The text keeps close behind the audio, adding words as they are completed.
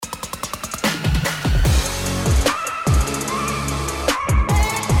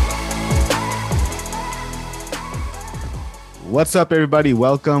What's up, everybody?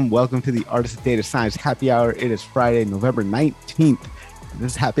 Welcome to the Artist of Data Science Happy Hour. It is Friday, November 19th.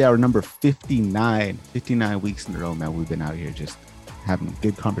 This is Happy Hour number 59. 59 weeks in a row, man. We've been out here just having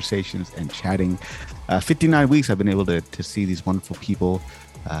good conversations and chatting. 59 weeks I've been able to see these wonderful people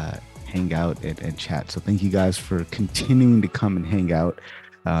hang out and chat. So thank you guys for continuing to come and hang out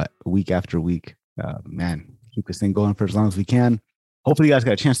week after week. Man, keep this thing going for as long as we can. Hopefully you guys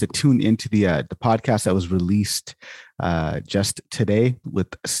got a chance to tune into the podcast that was released just today with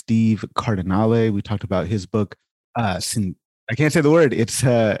Steve Cardinale. We talked about his book. I can't say the word. It's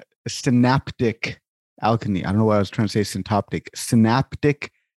Synaptic Alchemy. I don't know why I was trying to say syntoptic.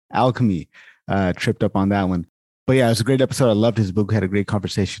 Synaptic Alchemy. Tripped up on that one. But yeah, it was a great episode. I loved his book. We had a great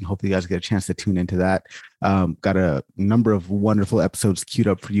conversation. Hopefully you guys get a chance to tune into that. Got a number of wonderful episodes queued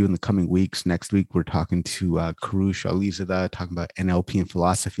up for you in the coming weeks. Next week, we're talking to Karush Alizadeh, talking about NLP and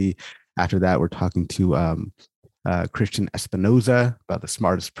philosophy. After that, we're talking to Christian Espinoza about the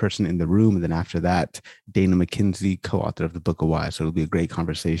smartest person in the room. And then after that, Dana McKinsey, co-author of the Book of Why. So it'll be a great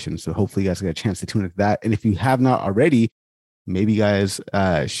conversation. So hopefully you guys get a chance to tune into that. And if you have not already, maybe you guys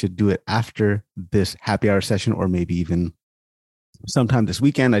should do it after this happy hour session, or maybe even sometime this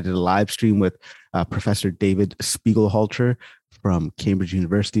weekend. I did a live stream with Professor David Spiegelhalter from Cambridge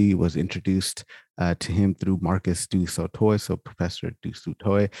University. Was introduced to him through Marcus du Sautoy. So Professor du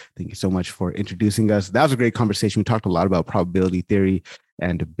Sautoy, thank you so much for introducing us. That was a great conversation. We talked a lot about probability theory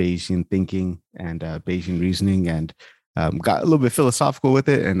and Bayesian thinking and Bayesian reasoning, and got a little bit philosophical with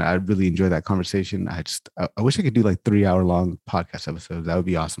it, and I really enjoyed that conversation. I wish I could do like 3-hour long podcast episodes. That would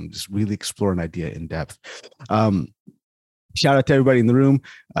be awesome. Just really explore an idea in depth. Shout out to everybody in the room.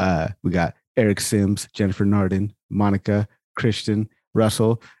 We got Eric Sims, Jennifer Narden, Monica, Christian,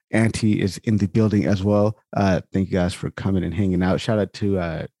 Russell. Auntie is in the building as well. Thank you guys for coming and hanging out. Shout out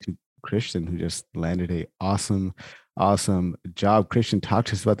to Christian, who just landed a awesome job. Christian, talk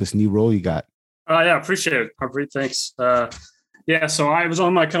to us about this new role you got. Yeah, appreciate it, Harpreet. Thanks. So I was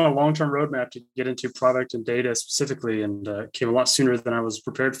on my kind of long-term roadmap to get into product and data specifically, and came a lot sooner than I was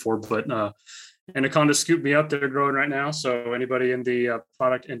prepared for. But Anaconda scooped me up. They're growing right now. So anybody in the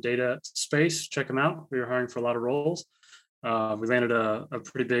product and data space, check them out. We were hiring for a lot of roles. We landed a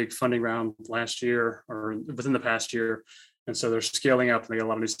pretty big funding round last year, or within the past year. And so they're scaling up, and they got a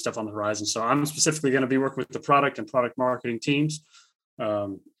lot of new stuff on the horizon. So I'm specifically going to be working with the product and product marketing teams.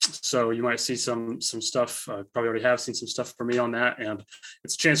 So you might see some stuff, probably already have seen some stuff for me on that. And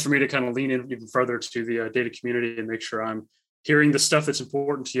it's a chance for me to kind of lean in even further to the data community and make sure I'm hearing the stuff that's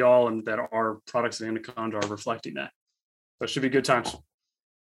important to y'all, and that our products at Anaconda are reflecting that. So it should be good times.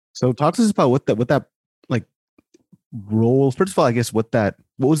 So talk to us about what that like role. First of all, I guess what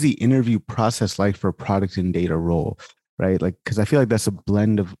was the interview process like for a product and data role, right? Like, because I feel like that's a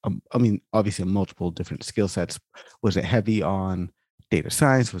blend of, obviously multiple different skill sets. Was it heavy on data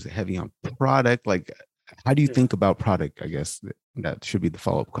science? Was it heavy on product? Like, how do you think about product? I guess that should be the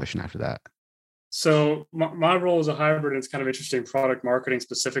follow-up question after that. So my role is a hybrid, and it's kind of interesting. Product marketing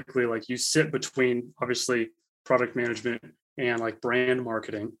specifically, like you sit between obviously product management and like brand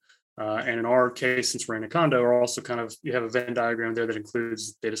marketing. And in our case, since we're Anaconda, we're also you have a Venn diagram there that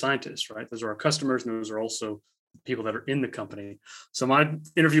includes data scientists, right? Those are our customers, and those are also people that are in the company. So my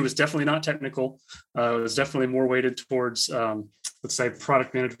interview was definitely not technical. It was definitely more weighted towards, let's say,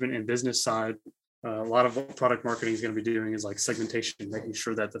 product management and business side. A lot of what product marketing is going to be doing is like segmentation, making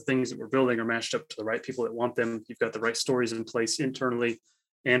sure that the things that we're building are matched up to the right people that want them. You've got the right stories in place internally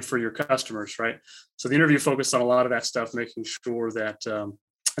and for your customers, right? So the interview focused on a lot of that stuff, making sure that,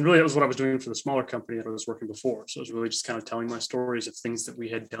 and really that was what I was doing for the smaller company that I was working before. So it was really just kind of telling my stories of things that we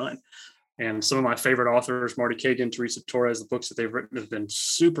had done. And some of my favorite authors, Marty Kagan, Teresa Torres, the books that they've written have been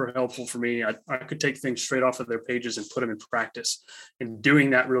super helpful for me. I could take things straight off of their pages and put them in practice. And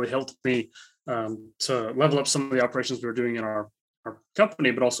doing that really helped me to level up some of the operations we were doing in our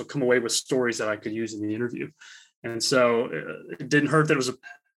company, but also come away with stories that I could use in the interview. And so it didn't hurt that it was a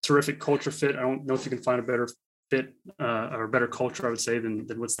terrific culture fit. I don't know if you can find a better fit or a better culture, I would say, than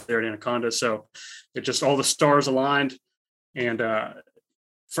what's there at Anaconda. So it just, all the stars aligned. And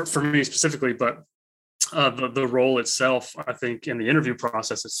for me specifically, but the role itself, I think, in the interview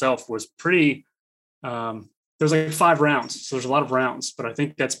process itself was pretty, there's like 5 rounds. So there's a lot of rounds, but I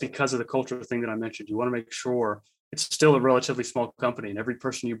think that's because of the culture thing that I mentioned. You want to make sure it's still a relatively small company, and every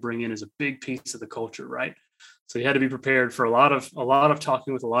person you bring in is a big piece of the culture, right? So you had to be prepared for a lot of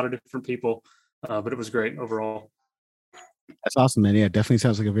talking with a lot of different people, but it was great overall. That's awesome, man. Yeah, definitely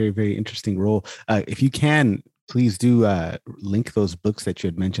sounds like a very, very interesting role. If you can, please do link those books that you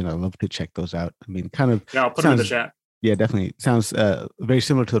had mentioned. I'd love to check those out. I mean, kind of. Yeah, I'll put them in the chat. Yeah, definitely sounds very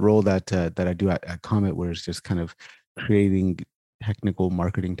similar to the role that I do at Comet, where it's just kind of creating technical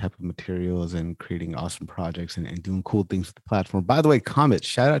marketing type of materials and creating awesome projects and doing cool things with the platform. By the way, Comet,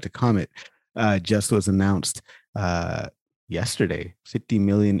 shout out to Comet, just was announced yesterday, 50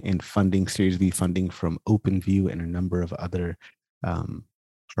 million in funding, Series B funding from OpenView and a number of other um,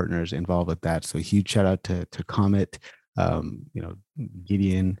 partners involved with that. So huge shout out to Comet,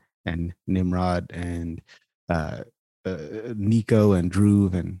 Gideon and Nimrod and uh, Nico and Drew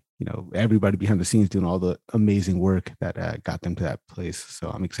and everybody behind the scenes doing all the amazing work that got them to that place. So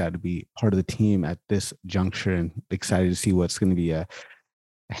I'm excited to be part of the team at this juncture and excited to see what's going to be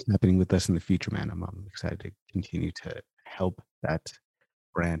happening with us in the future, man. I'm excited to continue to help that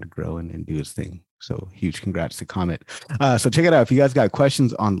brand grow and do its thing. So huge congrats to Comet. So check it out. If you guys got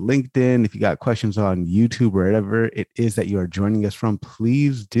questions on LinkedIn, if you got questions on YouTube, wherever it is that you are joining us from,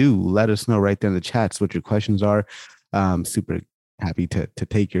 please do let us know right there in the chats what your questions are. Super happy to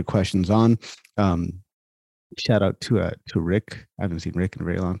take your questions on. Shout out to Rick. I haven't seen Rick in a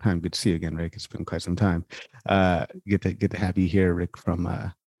very long time. Good to see you again, Rick. It's been quite some time. Get to have you here, Rick, from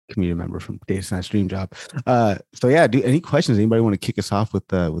community member from Data Science Dream Job. So yeah, do any questions? Anybody want to kick us off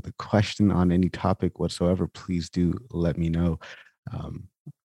with a question on any topic whatsoever? Please do let me know.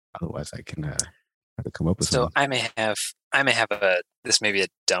 Otherwise, I can try to come up with So something. I may have this may be a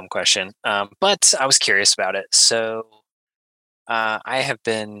dumb question, but I was curious about it. So I have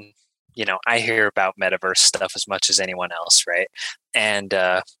been, I hear about metaverse stuff as much as anyone else, right? And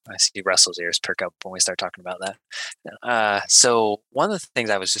I see Russell's ears perk up when we start talking about that. So one of the things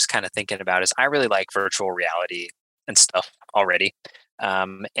I was just kind of thinking about is I really like virtual reality and stuff already.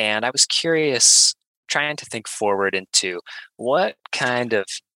 And I was curious, trying to think forward into what kind of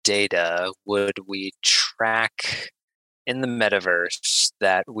data would we track in the metaverse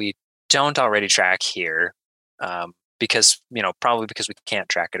that we don't already track here, because probably because we can't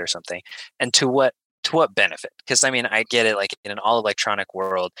track it or something, and to what benefit? Because I mean, I get it, like in an all electronic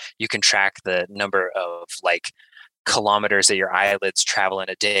world you can track the number of like kilometers that your eyelids travel in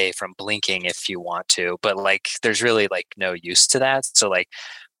a day from blinking if you want to, but like there's really like no use to that. So like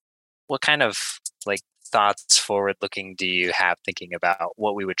what kind of like thoughts forward looking do you have thinking about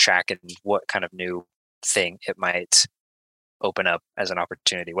what we would track and what kind of new thing it might open up as an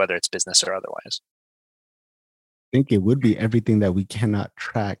opportunity, whether it's business or otherwise? I think it would be everything that we cannot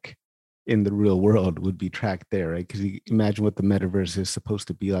track in the real world would be tracked there, right? Because you imagine what the metaverse is supposed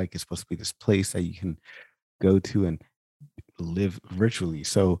to be like. It's supposed to be this place that you can go to and live virtually.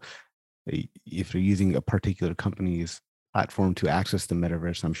 So if you're using a particular company's platform to access the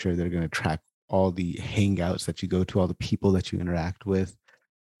metaverse, I'm sure they're going to track all the hangouts that you go to, all the people that you interact with,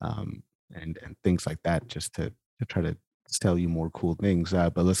 and things like that, just to try to tell you more cool things.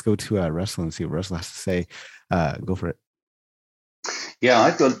 But let's go to Russell and see what Russell has to say. Go for it. Yeah,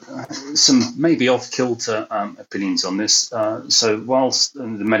 I've got some maybe off-kilter opinions on this. So whilst the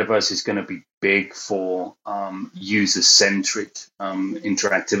metaverse is going to be big for user-centric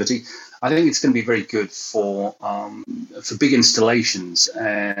interactivity, I think it's going to be very good for big installations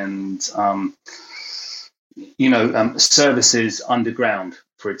and services underground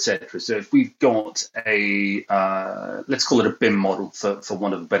for etc. So if we've got a let's call it a BIM model for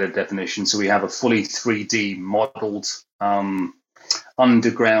want of a better definition. So we have a fully 3D modeled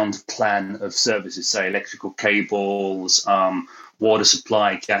underground plan of services, say electrical cables, water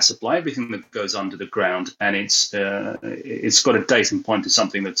supply, gas supply, everything that goes under the ground, and it's got a dating point to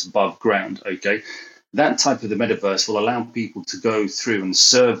something that's above ground. Okay, that type of the metaverse will allow people to go through and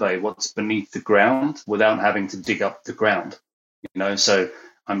survey what's beneath the ground without having to dig up the ground. So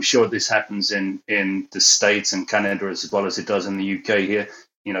I'm sure this happens in the States and Canada as well as it does in the UK here.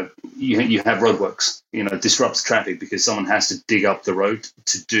 You have roadworks, disrupts traffic because someone has to dig up the road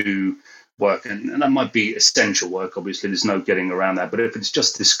to do work. And that might be essential work. Obviously, there's no getting around that. But if it's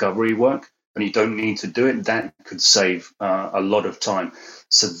just discovery work and you don't need to do it, that could save a lot of time.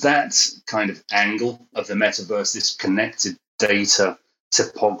 So that kind of angle of the metaverse, this connected data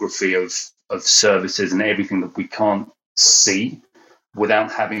topography of services and everything that we can't see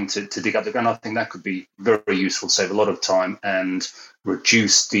without having to dig up the ground, I think that could be very useful, save a lot of time and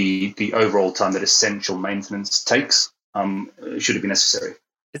reduce the overall time that essential maintenance takes, should it be necessary.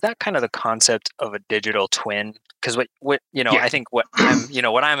 Is that kind of the concept of a digital twin? Because what Yeah. I think what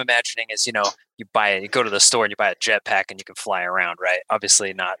I'm imagining is, you go to the store and you buy a jetpack and you can fly around, right?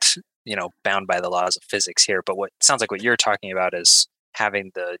 Obviously not, bound by the laws of physics here, but what sounds like what you're talking about is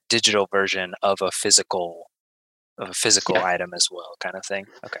having the digital version of a physical item as well, kind of thing.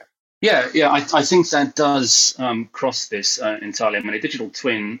 Okay. Yeah, I think that does cross this entirely. I mean, a digital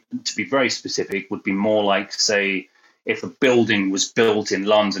twin, to be very specific, would be more like, say, if a building was built in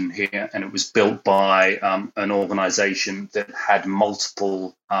London here and it was built by an organization that had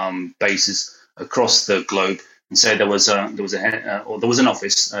multiple bases across the globe, and say there was an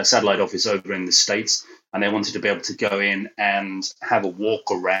office, a satellite office over in the States, and they wanted to be able to go in and have a walk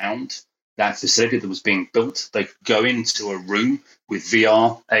around that facility that was being built. They could go into a room with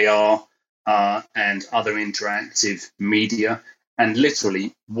VR, AR, and other interactive media, and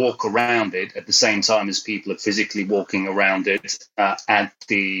literally walk around it at the same time as people are physically walking around it at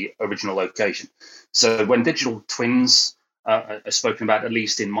the original location. So when digital twins are spoken about, at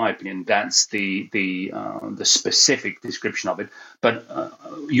least in my opinion, that's the specific description of it. But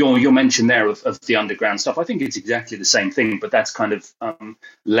your mention there of the underground stuff, I think it's exactly the same thing, but that's kind of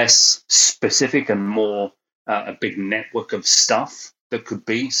less specific and more a big network of stuff that could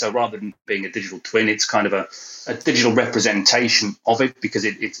be. So rather than being a digital twin, it's kind of a digital representation of it, because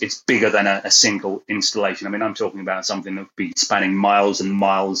it's bigger than a single installation. I mean, I'm talking about something that would be spanning miles and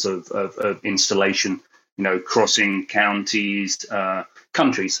miles of installation, crossing counties,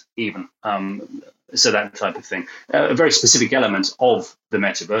 countries even. So that type of thing. A very specific element of the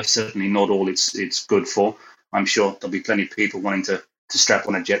metaverse, certainly not all it's good for. I'm sure there'll be plenty of people wanting to strap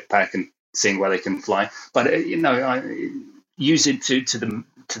on a jetpack and seeing where they can fly. But, use it to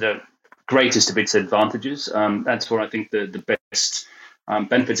the greatest of its advantages. That's where I think the best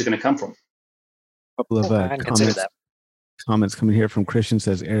benefits are going to come from. A couple of comments coming here from Christian.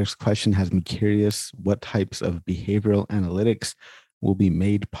 Says Eric's question has me curious, what types of behavioral analytics will be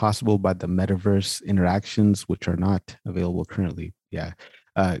made possible by the metaverse interactions which are not available currently? Yeah.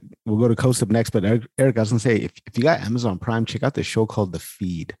 We'll go to Coast up next, but Eric, I was gonna say, if you got Amazon Prime, check out the show called The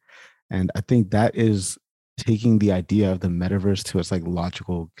Feed. And I think that is taking the idea of the metaverse to its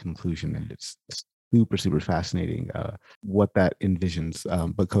logical conclusion, and it's super, super fascinating what that envisions.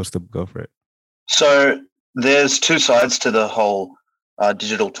 But Costa, go for it. So there's two sides to the whole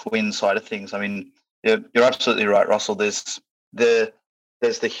digital twin side of things. I mean, you're absolutely right, Russell. There's the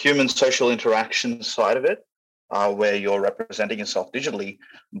human social interaction side of it, where you're representing yourself digitally,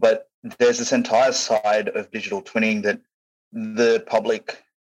 but there's this entire side of digital twinning that the public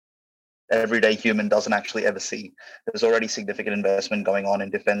everyday human doesn't actually ever see. There's already significant investment going on in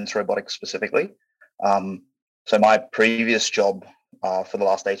defense robotics specifically. So my previous job for the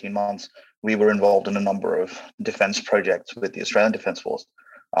last 18 months, we were involved in a number of defense projects with the Australian Defence Force,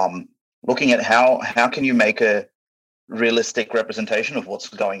 looking at how can you make a realistic representation of what's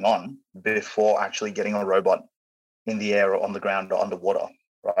going on before actually getting a robot in the air or on the ground or underwater,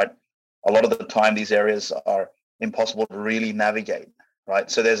 right? A lot of the time, these areas are impossible to really navigate.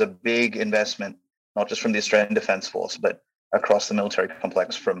 Right. So there's a big investment, not just from the Australian Defence Force, but across the military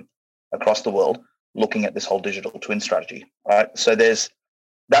complex from across the world, looking at this whole digital twin strategy. Right. So there's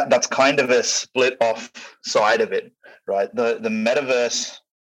that's kind of a split off side of it. Right. The metaverse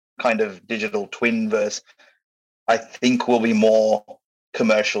kind of digital twin verse, I think, will be more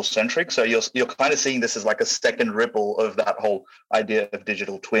commercial centric. So you're kind of seeing this as like a second ripple of that whole idea of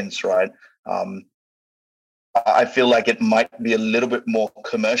digital twins. Right. I feel like it might be a little bit more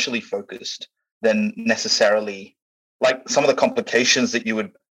commercially focused than necessarily like some of the complications that you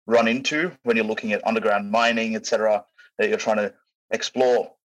would run into when you're looking at underground mining, et cetera, that you're trying to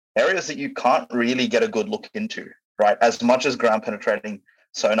explore areas that you can't really get a good look into, right? As much as ground penetrating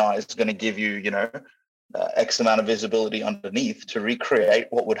sonar is going to give you, X amount of visibility underneath to recreate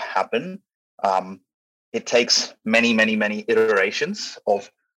what would happen, it takes many, many, many iterations of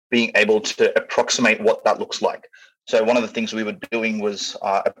being able to approximate what that looks like. So one of the things we were doing was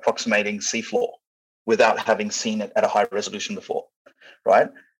approximating seafloor without having seen it at a high resolution before, right?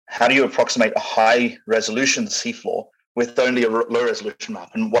 How do you approximate a high resolution seafloor with only a low resolution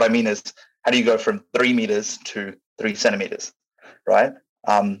map? And what I mean is, how do you go from 3 meters to 3 centimeters, right?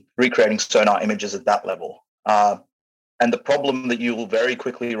 Recreating sonar images at that level. And the problem that you will very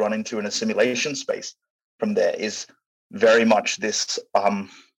quickly run into in a simulation space from there is very much this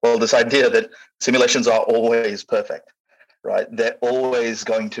this idea that simulations are always perfect, right? They're always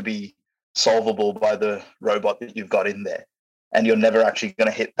going to be solvable by the robot that you've got in there, and you're never actually going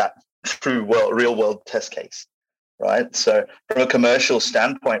to hit that true real world test case, right? So from a commercial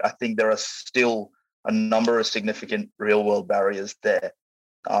standpoint, I think there are still a number of significant real world barriers there.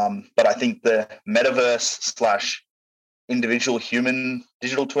 But I think the metaverse / individual human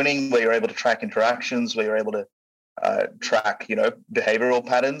digital twinning, where you're able to track interactions, where you're able to track, behavioral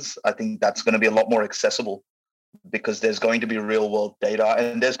patterns, I think that's going to be a lot more accessible, because there's going to be real world data,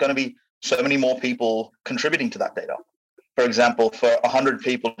 and there's going to be so many more people contributing to that data. For example, for 100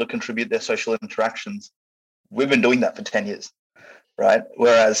 people to contribute their social interactions, we've been doing that for 10 years, right?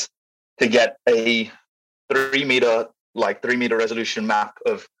 Whereas to get a 3 meter resolution map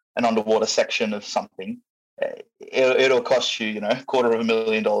of an underwater section of something, it'll cost you,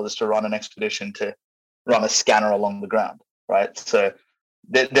 $250,000 to run an expedition to run a scanner along the ground, right? So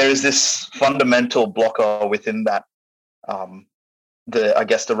there is this fundamental blocker within that,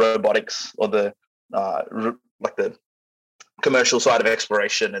 the robotics or the the commercial side of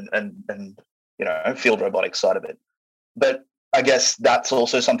exploration and field robotics side of it. But I guess that's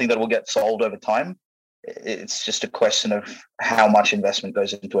also something that will get solved over time. It's just a question of how much investment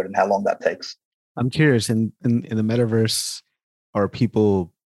goes into it and how long that takes. I'm curious, in the metaverse, are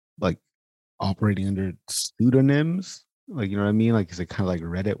people like operating under pseudonyms? Like, you know what I mean? Like, is it kind of like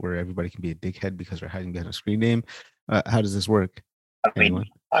Reddit where everybody can be a dickhead because they're hiding behind a screen name? How does this work? I mean,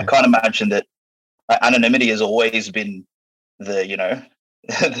 I can't imagine that anonymity has always been the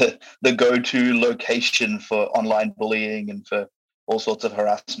the go-to location for online bullying and for all sorts of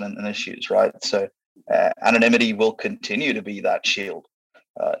harassment and issues, right? So anonymity will continue to be that shield,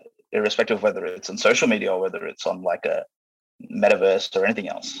 irrespective of whether it's on social media or whether it's on like a metaverse or anything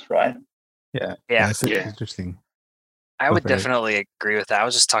else, right? Yeah. That's interesting. I would definitely agree with that. I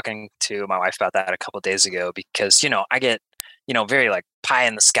was just talking to my wife about that a couple of days ago because, I get, very like pie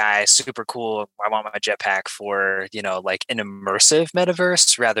in the sky, super cool. I want my jetpack for, like an immersive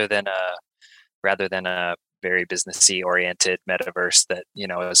metaverse rather than a very businessy oriented metaverse that,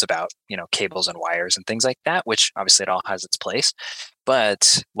 is about, cables and wires and things like that, which obviously it all has its place.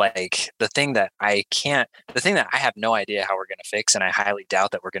 But like the thing that I have no idea how we're going to fix, and I highly doubt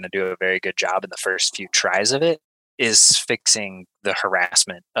that we're going to do a very good job in the first few tries of it, is fixing the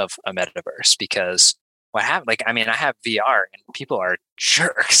harassment of a metaverse. Because I have VR and people are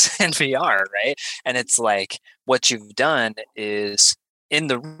jerks in VR, right? And it's like what you've done is in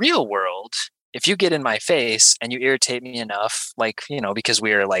the real world, if you get in my face and you irritate me enough, because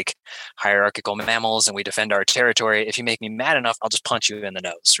we are like hierarchical mammals and we defend our territory, if you make me mad enough, I'll just punch you in the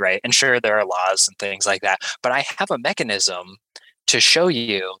nose, right? And sure, there are laws and things like that, but I have a mechanism to show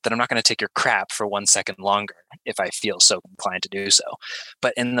you that I'm not going to take your crap for 1 second longer if I feel so inclined to do so.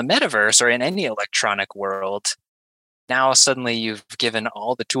 But in the metaverse or in any electronic world, now suddenly you've given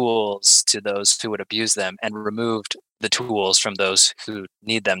all the tools to those who would abuse them and removed the tools from those who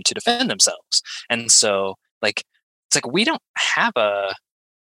need them to defend themselves. And so it's like we don't have a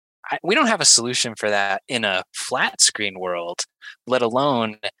solution for that in a flat screen world, let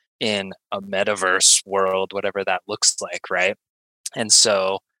alone in a metaverse world, whatever that looks like, right? And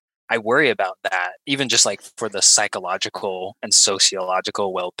so I worry about that, even just like for the psychological and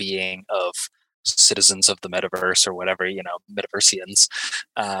sociological well-being of citizens of the metaverse or whatever, metaversians.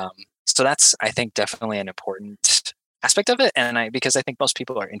 So that's, I think, definitely an important aspect of it. And because I think most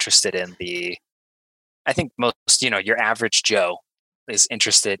people are interested in your average Joe is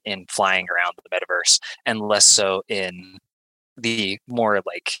interested in flying around the metaverse and less so in the more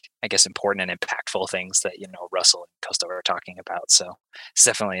important and impactful things that Russell and Costa were talking about. So it's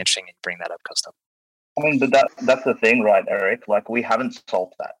definitely interesting to bring that up, Costa. I mean, but that's the thing, right, Eric? Like, we haven't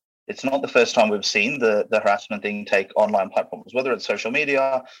solved that. It's not the first time we've seen the harassment thing take online platforms, whether it's social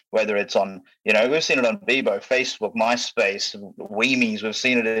media, whether it's on, we've seen it on Bebo, Facebook, MySpace, Weemies. We've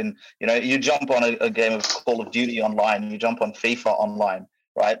seen it in, you jump on a game of Call of Duty online, you jump on FIFA online,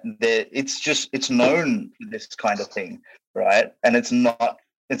 right? It's known for this kind of thing, right? And it's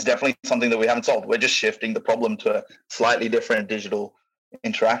definitely something that we haven't solved. We're just shifting the problem to a slightly different digital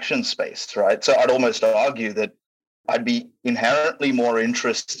interaction space, right? So I'd almost argue that I'd be inherently more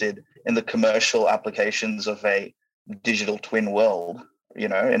interested in the commercial applications of a digital twin world,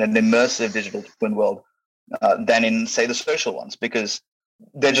 in an immersive digital twin world, than in, say, the social ones, because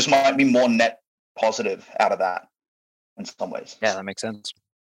there just might be more net positive out of that in some ways. Yeah, that makes sense.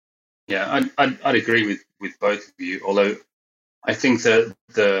 Yeah, I'd agree with both of you, although I think that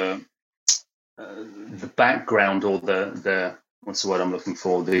the background or the what's the word I'm looking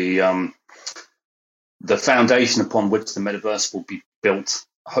for, the foundation upon which the metaverse will be built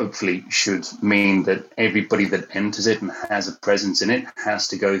hopefully should mean that everybody that enters it and has a presence in it has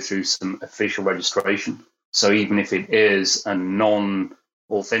to go through some official registration. So even if it is a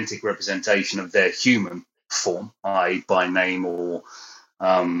non-authentic representation of their human form, i.e. by name or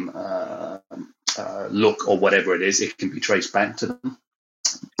look or whatever it is, it can be traced back to them.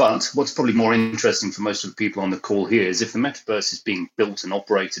 But what's probably more interesting for most of the people on the call here is if the metaverse is being built and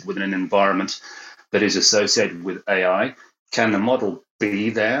operated within an environment that is associated with AI, can the model be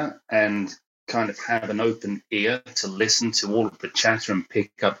there and kind of have an open ear to listen to all of the chatter and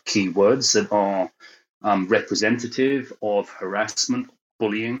pick up keywords that are representative of harassment,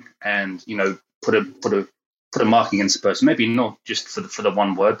 bullying, and put a put a mark against the person, maybe not just for the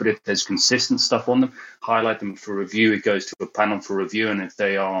one word, but if there's consistent stuff on them, highlight them for review. It goes to a panel for review, and if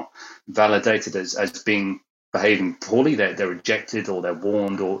they are validated as being behaving poorly, they're rejected or they're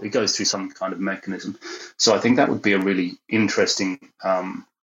warned, or it goes through some kind of mechanism. So I think that would be a really interesting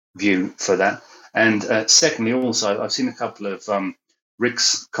view for that. And secondly, also, I've seen a couple of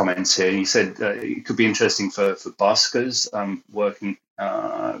Rick's comments here. He said it could be interesting for buskers working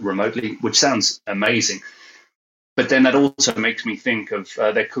remotely, which sounds amazing. But then that also makes me think of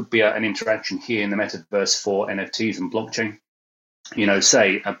there could be an interaction here in the metaverse for NFTs and blockchain. You know,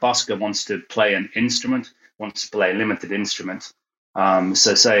 say a busker wants to play an instrument, wants to play a limited instrument.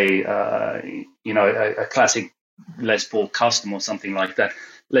 So say, you know, a classic Les Paul custom or something like that.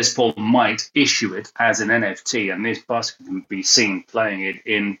 Les Paul might issue it as an NFT, and this busker can be seen playing it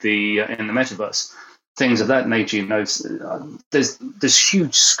in the metaverse. Things of that nature. You know, there's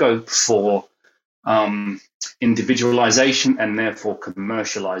huge scope for individualization and therefore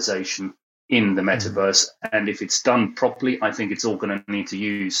commercialization in the metaverse. And if it's done properly, I think it's all going to need to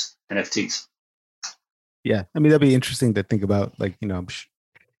use NFTs. Yeah, I mean, that'd be interesting to think about. Like, you know,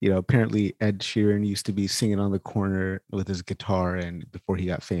 apparently Ed Sheeran used to be singing on the corner with his guitar, and before he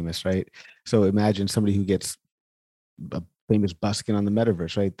got famous, right? So imagine somebody who gets a famous busking on the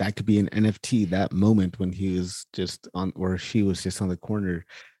metaverse, right? That could be an NFT. That moment when he was just on, or she was just on the corner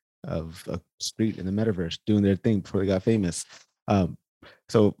of a street in the metaverse doing their thing before they got famous.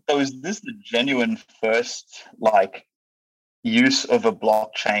 So is this the genuine first like use of a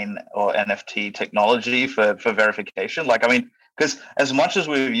blockchain or NFT technology for verification? Like, I mean, because as much as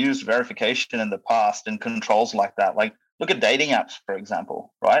we've used verification in the past and controls like that, like look at dating apps, for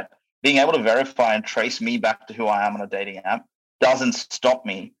example, right? Being able to verify and trace me back to who I am on a dating app doesn't stop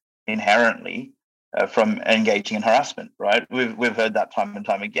me inherently from engaging in harassment, right? We've heard that time and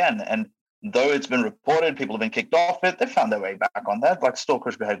time again. And though it's been reported, people have been kicked off it, they found their way back on that. Like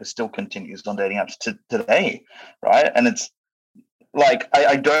stalkerish behavior still continues on dating apps today, right? And it's like,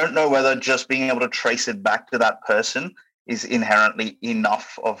 I don't know whether just being able to trace it back to that person is inherently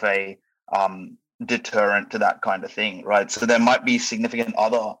enough of a deterrent to that kind of thing, right? So there might be significant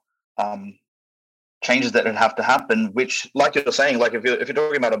other changes that would have to happen, which, like you're saying, like if you're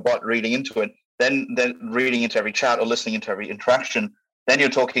talking about a bot reading into it, then reading into every chat or listening into every interaction, then you're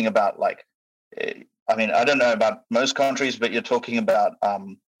talking about like, I mean, I don't know about most countries, but you're talking about,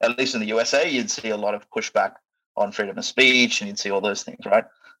 at least in the USA, you'd see a lot of pushback on freedom of speech, and you'd see all those things, right?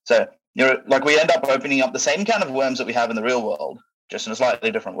 So you're like, we end up opening up the same kind of worms that we have in the real world, just in a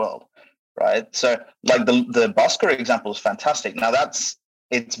slightly different world, right? So like the busker example is fantastic. Now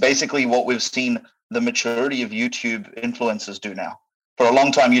it's basically what we've seen the maturity of YouTube influencers do now. For a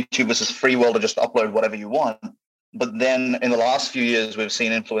long time, YouTube was this free world to just upload whatever you want. But then in the last few years, we've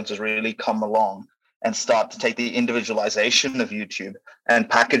seen influencers really come along and start to take the individualization of YouTube and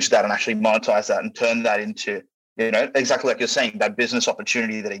package that and actually monetize that and turn that into, you know, exactly like you're saying, that business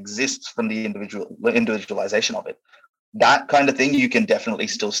opportunity that exists from the individualization of it. That kind of thing you can definitely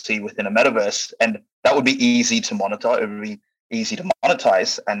still see within a metaverse, and that would be easy to monitor. It would be easy to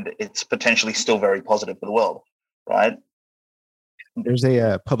monetize, and it's potentially still very positive for the world, right? There's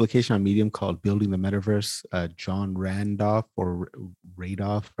a publication on Medium called Building the Metaverse. John Randolph, or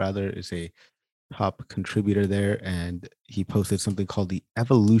Radoff rather, is a top contributor there, and he posted something called The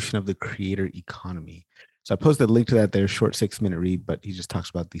Evolution of the Creator Economy. So I posted a link to that there, short 6-minute read, but he just talks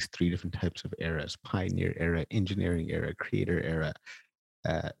about these 3 different types of eras: pioneer era, engineering era, creator era.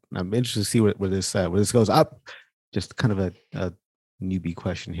 I'm interested to see where this goes up. Just kind of a newbie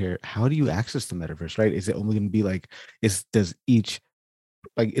question here. How do you access the metaverse, right? Is it only going to be like, is it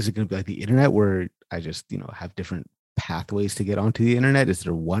going to be like the internet where I just, have different pathways to get onto the internet? Is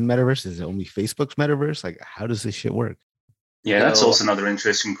there one metaverse? Is it only Facebook's metaverse? Like, how does this shit work? Yeah, that's also another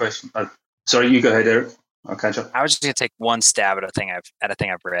interesting question. Sorry, you go ahead, Eric. I'll catch up. I was just gonna take one stab at a thing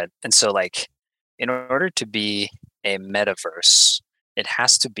I've read. And so, like, in order to be a metaverse, it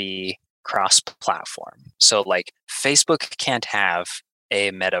has to be cross-platform. So, like, Facebook can't have a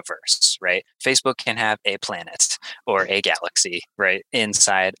metaverse, right? Facebook can have a planet or a galaxy, right,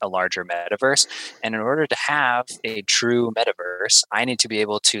 inside a larger metaverse. And in order to have a true metaverse, I need to be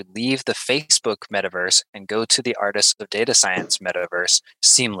able to leave the Facebook metaverse and go to the Artists of Data Science metaverse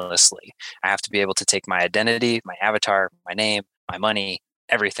seamlessly. I have to be able to take my identity, my avatar, my name, my money,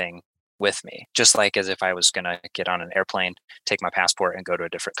 everything with me, just like as if I was going to get on an airplane, take my passport, and go to a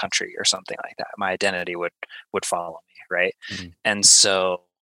different country or something like that. My identity would follow me, right? Mm-hmm. And so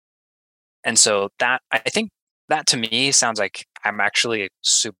that, I think that to me sounds like I'm actually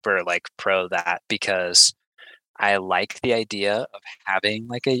super like pro that, because I like the idea of having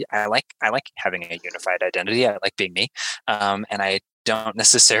I like having a unified identity. I like being me, and I don't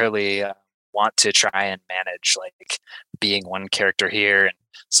necessarily want to try and manage like being one character here and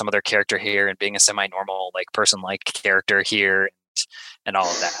some other character here and being a semi-normal like person-like character here and all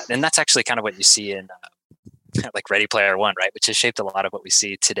of that. And that's actually kind of what you see in like Ready Player One, right? Which has shaped a lot of what we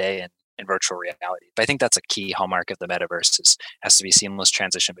see today in virtual reality. But I think that's a key hallmark of the metaverse has to be seamless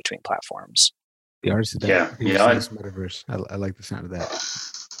transition between platforms. The artist of that metaverse. I like the sound of that.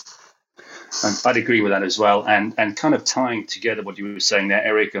 I'd agree with that as well. And kind of tying together what you were saying there,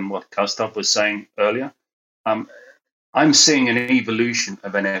 Eric, and what Gustav was saying earlier, I'm seeing an evolution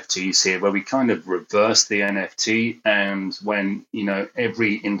of NFTs here where we kind of reverse the NFT. And when,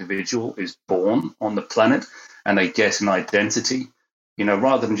 every individual is born on the planet and they get an identity,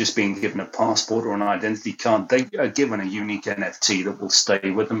 rather than just being given a passport or an identity card, they are given a unique NFT that will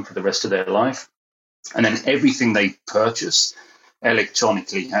stay with them for the rest of their life. And then everything they purchase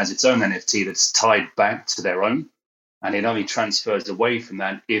electronically has its own NFT that's tied back to their own. And it only transfers away from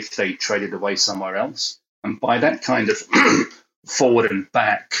that if they trade it away somewhere else. And by that kind of forward and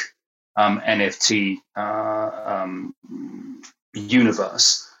back NFT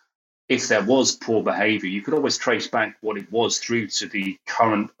universe, if there was poor behavior, you could always trace back what it was through to the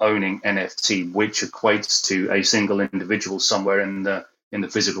current owning NFT, which equates to a single individual somewhere in the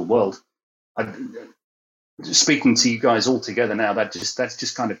physical world. Speaking to you guys all together now, that's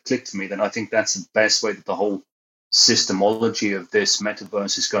just kind of clicked to me. Then I think that's the best way that the whole systemology of this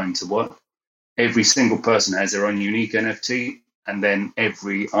metaverse is going to work. Every single person has their own unique NFT, and then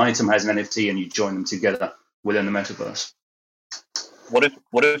every item has an NFT, and you join them together within the metaverse.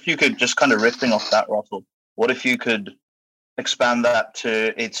 What if you could, just kind of riffing off that, Russell, what if you could expand that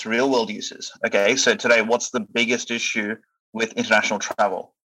to its real world uses? Okay, so today, what's the biggest issue with international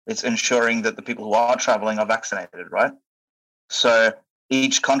travel? It's ensuring that the people who are traveling are vaccinated, right? So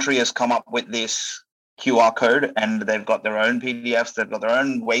each country has come up with this QR code, and they've got their own PDFs, they've got their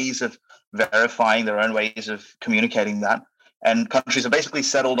own ways of verifying, their own ways of communicating that. And countries are basically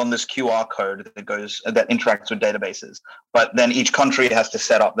settled on this QR code that interacts with databases. But then each country has to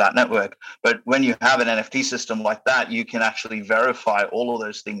set up that network. But when you have an NFT system like that, you can actually verify all of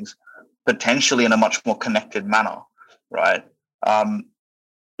those things potentially in a much more connected manner, right?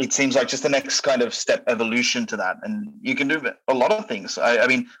 It seems like just the next kind of step evolution to that. And you can do a lot of things. I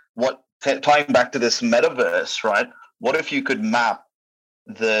mean, tying back to this metaverse, right? What if you could map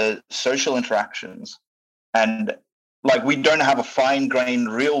the social interactions, and like, we don't have a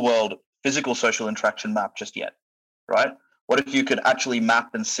fine-grained real world physical social interaction map just yet, right? What if you could actually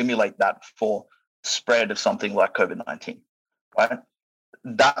map and simulate that for spread of something like COVID-19, right?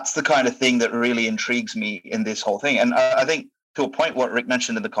 That's the kind of thing that really intrigues me in this whole thing. And I think, to a point, what Rick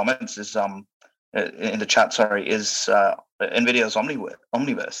mentioned in the comments is in the chat, is NVIDIA's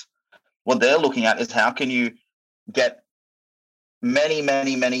Omniverse. What they're looking at is how can you get many,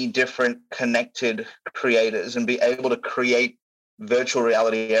 many, many different connected creators and be able to create virtual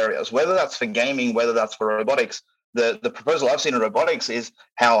reality areas, whether that's for gaming, whether that's for robotics. The proposal I've seen in robotics is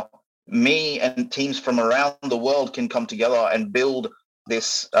how me and teams from around the world can come together and build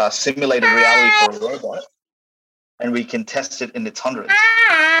this simulated reality for a robot, and we can test it in its hundreds.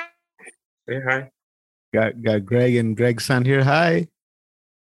 Say hi. Got Greg and Greg's son here. Hi.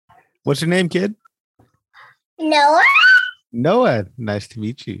 What's your name, kid? Noah. Noah. Nice to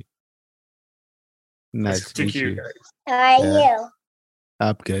meet you. Nice to meet you. How are you?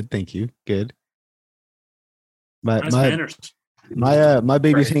 Up good, thank you. Good. My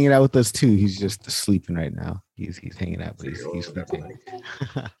baby's hanging out with us too. He's just sleeping right now. He's hanging out, but he's sleeping.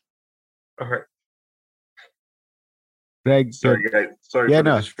 All right. Greg, sorry guys. Sorry for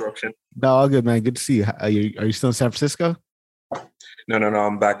the disruption. No, all good, man. Good to see you. Are you still in San Francisco? No.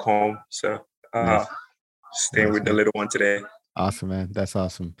 I'm back home. So Nice. Staying with the little one today. Awesome, man. That's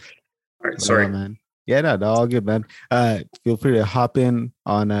awesome. All right, sorry, man. Yeah, no, all good, man. Feel free to hop in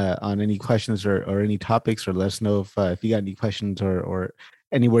on any questions or any topics, or let us know if you got any questions or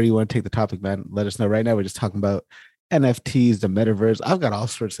anywhere you want to take the topic, man. Let us know. Right now, we're just talking about NFTs, the metaverse. I've got all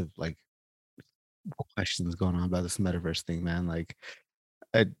sorts of like questions going on about this metaverse thing, man. Like,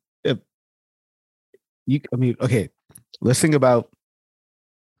 okay, let's think about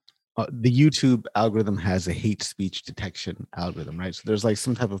the YouTube algorithm has a hate speech detection algorithm, right? So there's like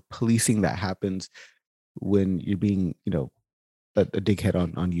some type of policing that happens when you're being, a dickhead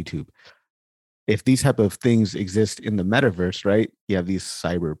on YouTube. If these type of things exist in the metaverse, right? You have these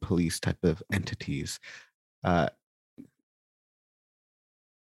cyber police type of entities.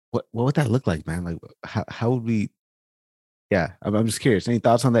 What would that look like, man? Like, how would we Yeah, I'm just curious. Any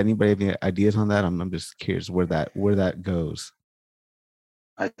thoughts on that? Anybody have any ideas on that? I'm just curious where that goes.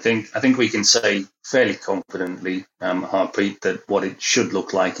 I think we can say fairly confidently, Harpreet, that what it should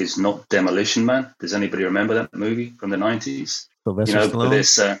look like is not Demolition Man. Does anybody remember that movie from the 90s? Sylvester With Stallone?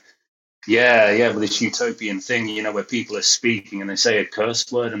 this, with this utopian thing, where people are speaking and they say a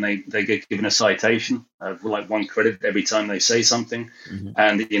curse word and they get given a citation of like 1 credit every time they say something,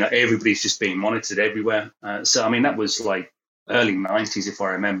 and everybody's just being monitored everywhere. So I mean, that was like early 90s, if I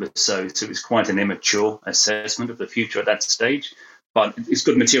remember. So it was quite an immature assessment of the future at that stage. But it's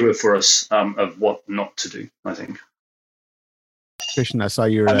good material for us of what not to do, I think. Christian, I saw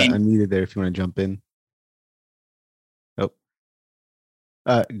you're unmuted there if you want to jump in. Oh.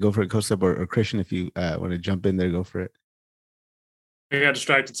 Go for it, Koseb, or Christian, if you want to jump in there, go for it. I got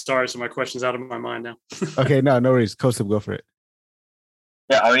distracted. Sorry, so my question's out of my mind now. Okay, no worries. Koseb, go for it.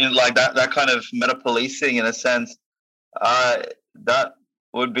 Yeah, I mean, like that kind of meta policing, in a sense, that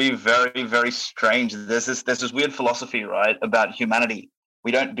would be very, very strange. There's this weird philosophy, right, about humanity.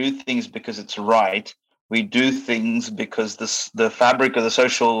 We don't do things because it's right. We do things because the fabric of the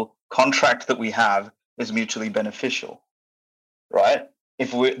social contract that we have is mutually beneficial, right?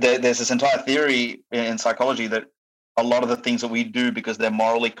 There's this entire theory in psychology that a lot of the things that we do because they're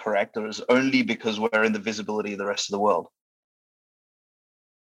morally correct is only because we're in the visibility of the rest of the world.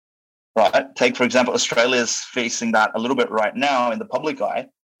 Right. Take, for example, Australia's facing that a little bit right now in the public eye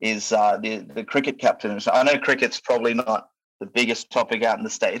is the cricket captain. So I know cricket's probably not the biggest topic out in the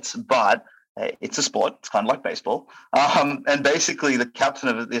States, but it's a sport. It's kind of like baseball. And basically the captain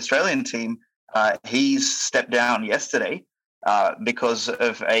of the Australian team, he's stepped down yesterday because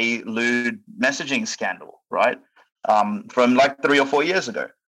of a lewd messaging scandal, right? From like 3 or 4 years ago.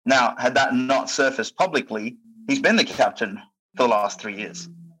 Now, had that not surfaced publicly, he's been the captain for the last 3 years.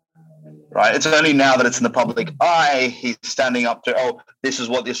 Right, it's only now that it's in the public eye he's standing up to. This is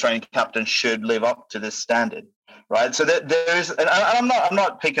what the Australian captain should live up to, this standard, right? So there is, and I'm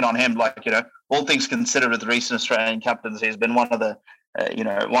not picking on him. Like, all things considered, with the recent Australian captains, he's been one of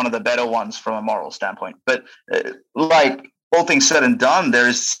the better ones from a moral standpoint. But like all things said and done, there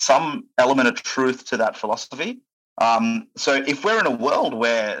is some element of truth to that philosophy. So if we're in a world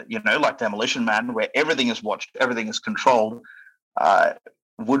where like Demolition Man, where everything is watched, everything is controlled.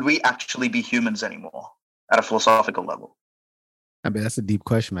 Would we actually be humans anymore at a philosophical level? I mean, that's a deep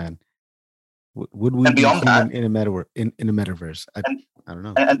question, man. Would we be human in a metaverse? I don't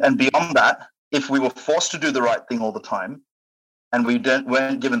know. And beyond that, if we were forced to do the right thing all the time, and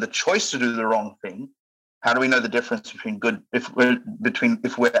weren't given the choice to do the wrong thing, how do we know the difference between good if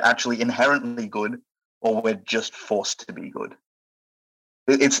we're actually inherently good or we're just forced to be good?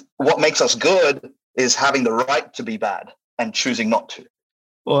 It's what makes us good is having the right to be bad and choosing not to.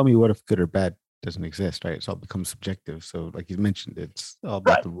 Well, I mean, what if good or bad doesn't exist, right? It's all becomes subjective. So, like you mentioned, it's all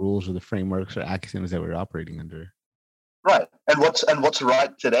about the rules or the frameworks or axioms that we're operating under. Right. And what's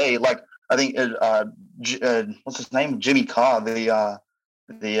right today? Like, I think what's his name? Jimmy Carr, the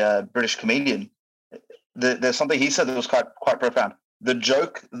British comedian. There's something he said that was quite profound. The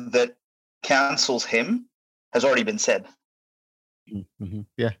joke that cancels him has already been said. Mm-hmm.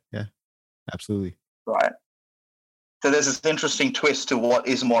 Yeah, absolutely. Right. So there's this interesting twist to what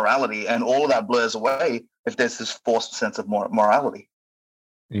is morality, and all of that blurs away if there's this forced sense of morality.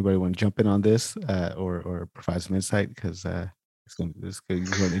 Anybody want to jump in on this or provide some insight? Because it's going to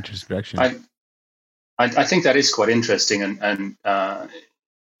go in an interesting direction. I think that is quite interesting, and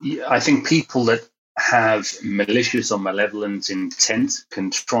I think people that have malicious or malevolent intent can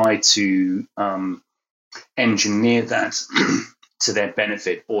try to engineer that to their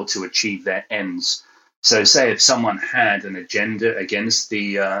benefit or to achieve their ends. So say if someone had an agenda against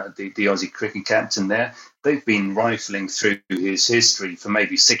the Aussie cricket captain there, they've been rifling through his history for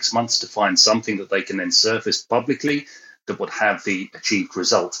maybe 6 months to find something that they can then surface publicly that would have the achieved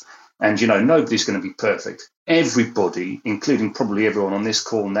result. And, nobody's going to be perfect. Everybody, including probably everyone on this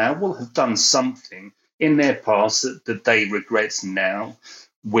call now, will have done something in their past that they regret now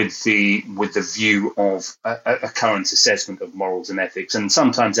with the view of a current assessment of morals and ethics. And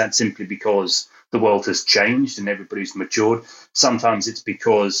sometimes that's simply because the world has changed and everybody's matured. Sometimes it's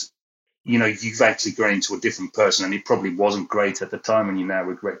because, you've actually grown into a different person and it probably wasn't great at the time and you now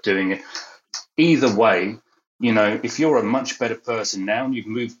regret doing it. Either way, if you're a much better person now and you've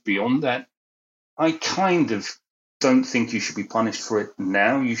moved beyond that, I kind of don't think you should be punished for it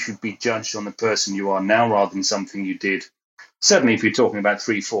now. You should be judged on the person you are now rather than something you did. Certainly if you're talking about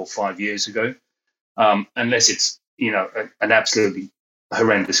 3, 4, 5 years ago, unless it's, an absolutely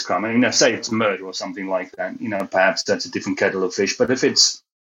horrendous crime. Say it's murder or something like that, perhaps that's a different kettle of fish. But if it's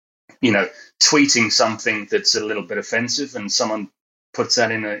tweeting something that's a little bit offensive, and someone puts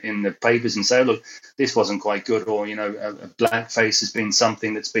that in the papers and say, look, this wasn't quite good, or a blackface has been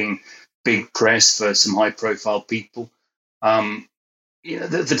something that's been big press for some high profile people.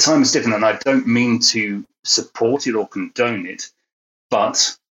 The time is different, and I don't mean to support it or condone it,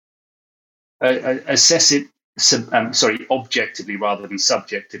 but assess it objectively rather than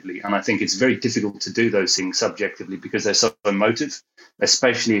subjectively. And I think it's very difficult to do those things subjectively because they're so emotive,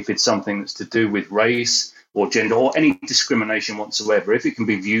 especially if it's something that's to do with race or gender or any discrimination whatsoever. If it can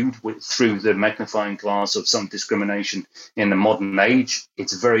be viewed through the magnifying glass of some discrimination in the modern age,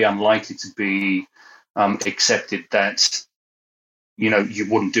 it's very unlikely to be accepted that you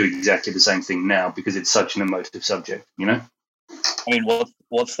wouldn't do exactly the same thing now because it's such an emotive subject. I mean,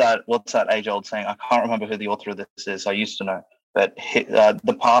 what's that age-old saying? I can't remember who the author of this is. I used to know, but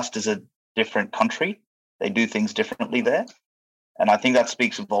the past is a different country. They do things differently there, and I think that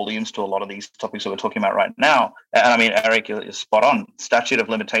speaks volumes to a lot of these topics that we're talking about right now. And I mean, Eric is spot on. Statute of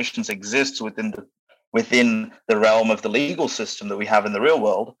limitations exists within the realm of the legal system that we have in the real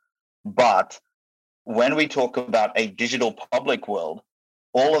world, but when we talk about a digital public world,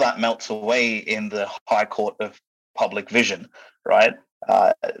 all of that melts away in the high court of public vision, right?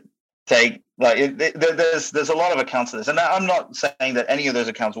 There's a lot of accounts of this, and I'm not saying that any of those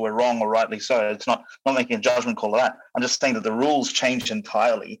accounts were wrong or rightly so. It's not making a judgment call of that. I'm just saying that the rules change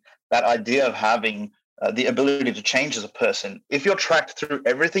entirely. That idea of having the ability to change as a person, if you're tracked through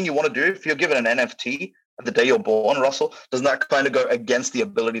everything you want to do, if you're given an NFT the day you're born, Russell, doesn't that kind of go against the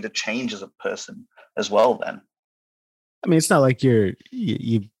ability to change as a person as well? Then, I mean, it's not like your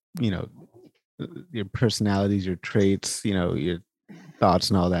personalities, your traits, your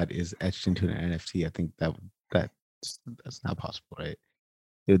thoughts and all that is etched into an NFT. I think that's not possible, right?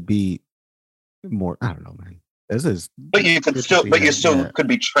 It would be more. I don't know, man. This is. But you could still, could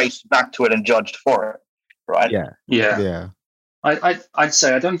be traced back to it and judged for it, right? Yeah. I'd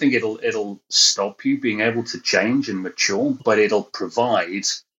say I don't think it'll stop you being able to change and mature, but it'll provide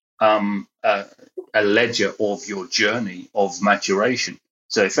a ledger of your journey of maturation.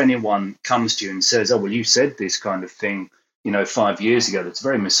 So if anyone comes to you and says, "Oh, well, you said this kind of thing, 5 years ago, that's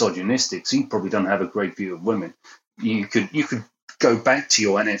very misogynistic, so you probably don't have a great view of women," you could go back to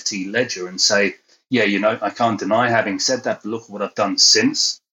your NFT ledger and say, "Yeah, I can't deny having said that, but look what I've done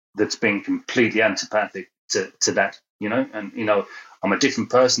since that's been completely antipathic to that." And I'm a different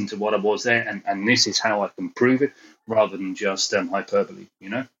person to what I was there, and this is how I can prove it, rather than just hyperbole.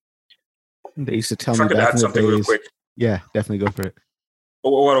 They used to tell me back add in the something days. real quick. Yeah, definitely go for it.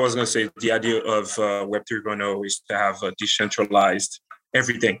 What I was going to say, the idea of Web 3.0 is to have a decentralized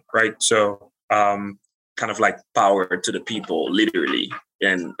everything, right? So kind of like power to the people, literally.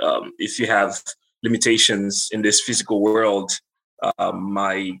 And if you have limitations in this physical world,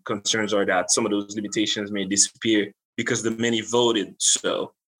 my concerns are that some of those limitations may disappear because the many voted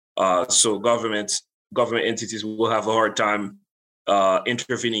so. So government entities will have a hard time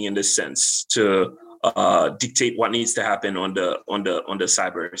intervening in this sense to dictate what needs to happen on the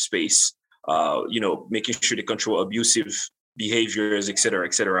cyberspace. Making sure they control abusive behaviors, et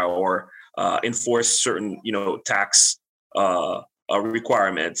cetera, or enforce certain tax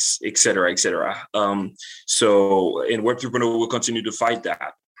requirements, et cetera. So in Web 3.0, we'll continue to fight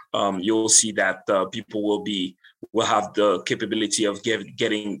that. You'll see that people will have the capability of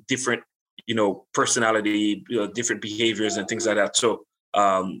getting different, personality, different behaviors and things like that. So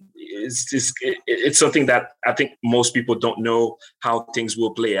it's something that I think most people don't know how things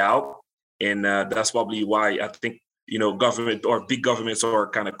will play out, and that's probably why I think government or big governments are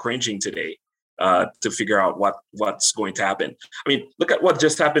kind of cringing today to figure out what's going to happen. I mean, look at what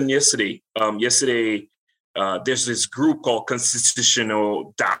just happened yesterday. There's this group called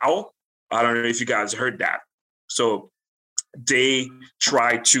Constitutional DAO. I don't know if you guys heard that. So they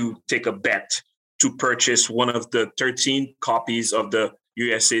tried to take a bet to purchase one of the 13 copies of the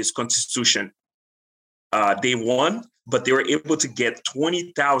USA's Constitution. They won, but they were able to get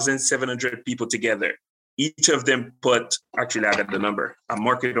 20,700 people together. Each of them actually I got the number. I'm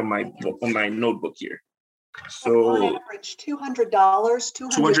marking it on my notebook here. So on average, $200,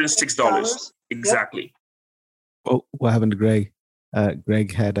 $206 exactly. Yep. Oh, what happened to Greg?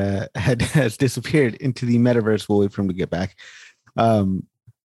 Greg has disappeared into the metaverse. We'll wait for him to get back.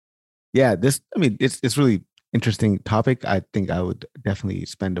 It's really interesting topic. I think I would definitely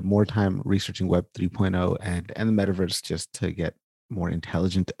spend more time researching Web 3.0 and the metaverse just to get more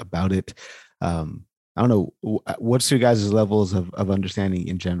intelligent about it. I don't know, what's your guys' levels of understanding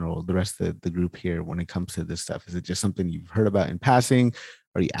in general, the rest of the group here, when it comes to this stuff? Is it just something you've heard about in passing?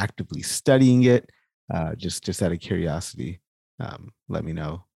 Are you actively studying it? Just out of curiosity, let me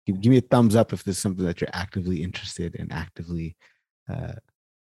know. give me a thumbs up if this is something that you're actively interested in, actively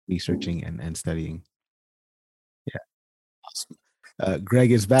researching and studying. Yeah, awesome.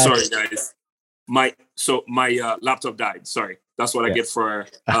 Greg is back. Sorry, guys. My laptop died. Sorry, that's what I get for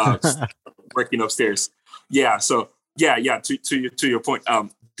working upstairs. Yeah. So yeah. To your point,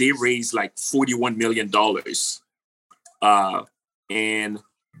 they raised like $41 million, and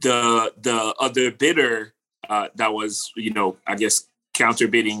the other bidder that was, I guess counter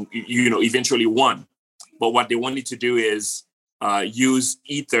bidding, eventually won. But what they wanted to do is use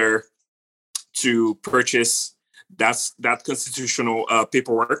Ether to purchase that constitutional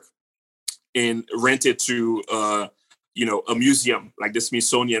paperwork and rent it to a museum like the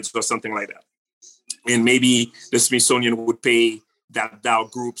Smithsonian or something like that. And maybe the Smithsonian would pay that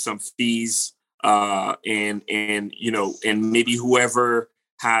DAO group some fees, and maybe whoever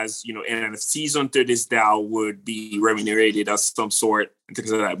has NFTs under this DAO would be remunerated of some sort and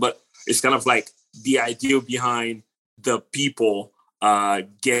things like that. But it's kind of like the idea behind the people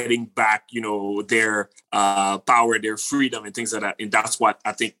getting back, their power, their freedom, and things like that. And that's what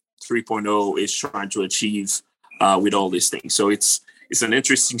I think 3.0 is trying to achieve with all these things. So it's an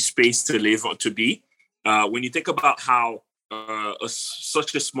interesting space to live or to be. When you think about how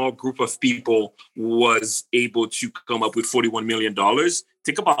such a small group of people was able to come up with $41 million,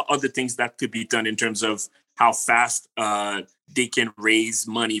 think about other things that could be done in terms of how fast they can raise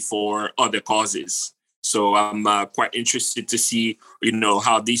money for other causes. So I'm quite interested to see,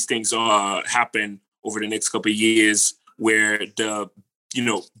 how these things happen over the next couple of years, where the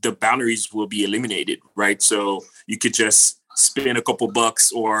boundaries will be eliminated, right? So you could just spend a couple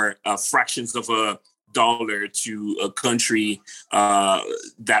bucks or fractions of a dollar to a country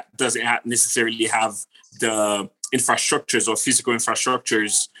that doesn't necessarily have the infrastructures or physical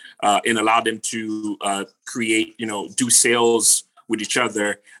infrastructures, and allow them to create, do sales with each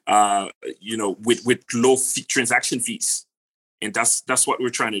other, with low transaction fees. And that's what we're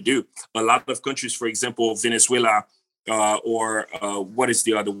trying to do. A lot of countries, for example, Venezuela, or what is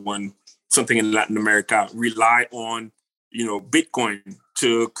the other one? Something in Latin America, rely on, Bitcoin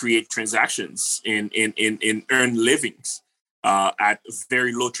to create transactions and earn livings at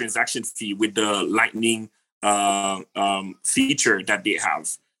very low transaction fee with the Lightning feature that they have.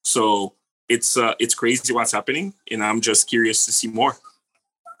 So it's crazy what's happening, and I'm just curious to see more.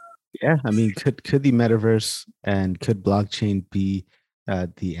 Yeah, I mean, could the metaverse and could blockchain be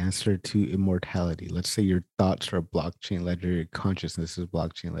the answer to immortality? Let's say your thoughts are a blockchain ledger, your consciousness is a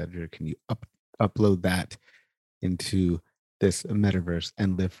blockchain ledger. Can you upload that into this metaverse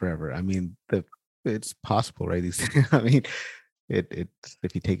and live forever? I mean, it's possible, right? These, I mean, it's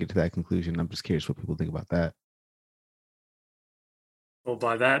if you take it to that conclusion. I'm just curious what people think about that. Well,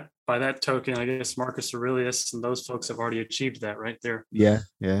 by that token, I guess Marcus Aurelius and those folks have already achieved that right there. Yeah.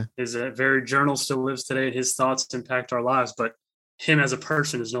 His very journal still lives today. His thoughts impact our lives, but him as a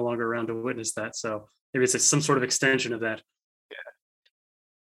person is no longer around to witness that. So maybe it's some sort of extension of that.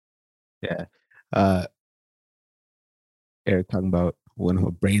 Yeah. Eric talking about when a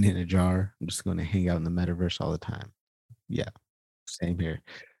brain in a jar. I'm just going to hang out in the metaverse all the time. Yeah, same here.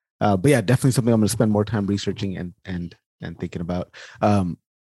 But yeah, definitely something I'm going to spend more time researching and thinking about.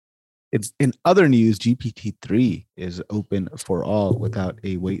 It's in other news. GPT-3 is open for all without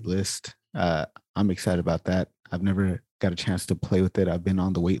a wait list. I'm excited about that. I've never got a chance to play with it. I've been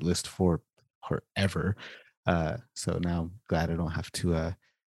on the wait list for forever. So now I'm glad I don't have to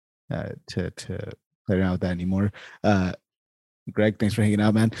play around with that anymore. Greg, thanks for hanging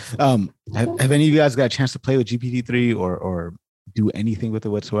out, man. Have any of you guys got a chance to play with GPT-3 or do anything with it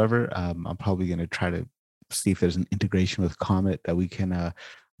whatsoever? I'm probably going to try to see if there's an integration with Comet that we can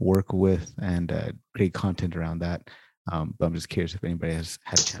work with and create content around that. But I'm just curious if anybody has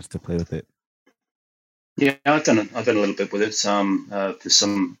had a chance to play with it. Yeah, I've done a little bit with it. There's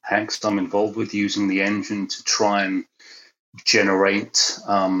some hacks I'm involved with using the engine to try and generate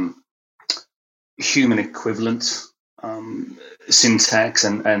human equivalent syntax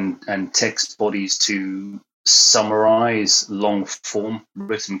and text bodies to summarize long form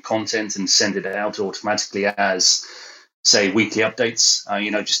written content and send it out automatically as, say, weekly updates.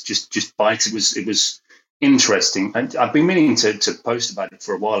 Just bytes. It was interesting. And I've been meaning to post about it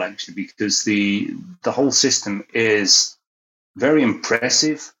for a while, actually, because the whole system is very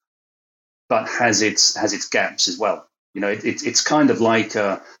impressive, but has its gaps as well. It's kind of like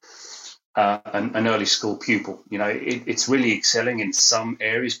an early school pupil. It's really excelling in some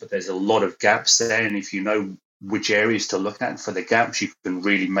areas, but there's a lot of gaps there. And if you know which areas to look at for the gaps, you can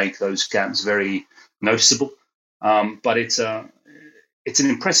really make those gaps very noticeable. But it's an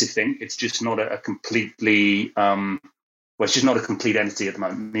impressive thing. It's just not a completely well, it's just not a complete entity at the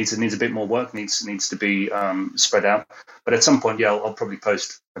moment. It needs a bit more work. Needs to be spread out. But at some point, yeah, I'll probably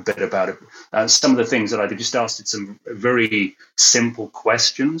post a bit about it. Some of the things that I did, just asked some very simple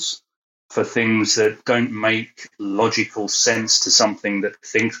questions for things that don't make logical sense to something that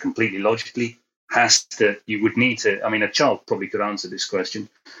thinks completely logically. You would need to. I mean, a child probably could answer this question,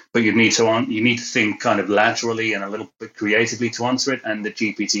 but you need to think kind of laterally and a little bit creatively to answer it. And the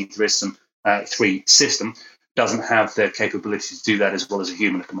GPT-3 system doesn't have the capability to do that as well as a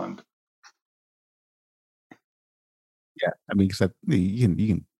human at the moment. Yeah, I mean, because you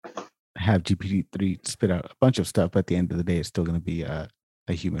can have GPT-3 spit out a bunch of stuff, but at the end of the day, it's still going to be a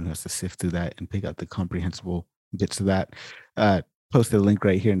human who has to sift through that and pick out the comprehensible bits of that. Posted a link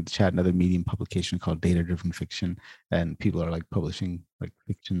right here in the chat, another Medium publication called Data Driven Fiction, and people are like publishing like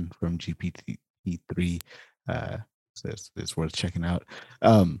fiction from GPT-3. So it's worth checking out.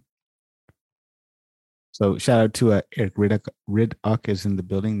 So shout out to Eric Riddock is in the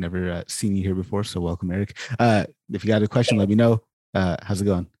building. Never seen you here before, so welcome, Eric. If you got a question, let me know. How's it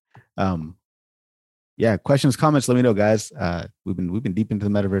going? Yeah, questions, comments, let me know, guys. We've been deep into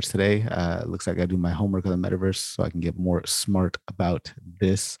the metaverse today. Looks like I do my homework on the metaverse so I can get more smart about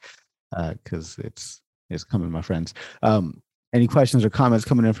this because it's coming, my friends. Any questions or comments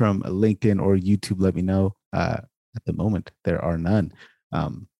coming in from LinkedIn or YouTube, let me know. At the moment, there are none.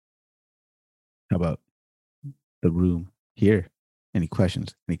 How about the room here? Any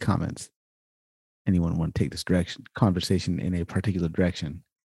questions, any comments? Anyone want to take this conversation in a particular direction?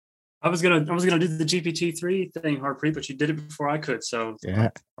 I was gonna do the GPT-3 thing, Harpreet, but you did it before I could. So yeah,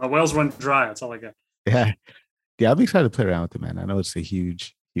 my wells run dry. That's all I got. Yeah, I'm excited to play around with it, man. I know it's a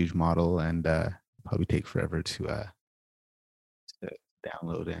huge model, and probably take forever to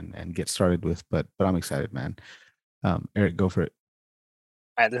download and get started with. But I'm excited, man. Eric, go for it.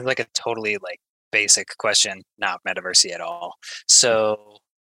 All right, this is like a totally like basic question, not metaversey at all. So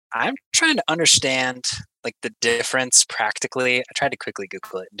I'm trying to understand like the difference practically. I tried to quickly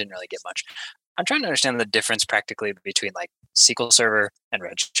Google it, didn't really get much. I'm trying to understand the difference practically between like SQL Server and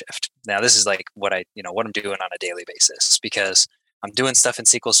Redshift. Now, this is like what I'm doing on a daily basis, because I'm doing stuff in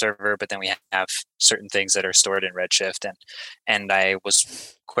SQL Server, but then we have certain things that are stored in Redshift, and I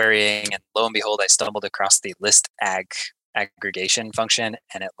was querying, and lo and behold, I stumbled across the list aggregation function,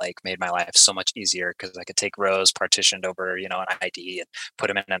 and it like made my life so much easier because I could take rows partitioned over an ID and put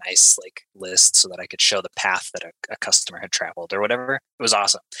them in a nice like list so that I could show the path that a customer had traveled or whatever. It was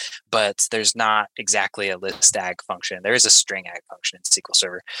awesome, but there's not exactly a list ag function. There is a string ag function in SQL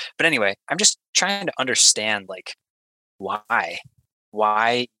Server, but anyway, I'm just trying to understand like why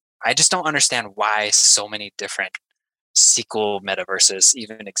I just don't understand why so many different SQL metaverses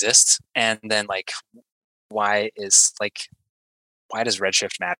even exist, and then like why does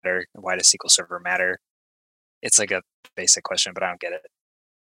Redshift matter? Why does SQL Server matter? It's like a basic question, but I don't get it.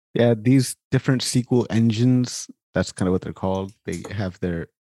 Yeah, these different SQL engines, that's kind of what they're called. They have their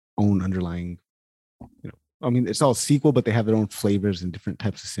own underlying, I mean, it's all SQL, but they have their own flavors and different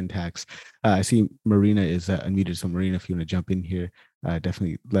types of syntax. I see Marina is unmuted. So Marina, if you want to jump in here,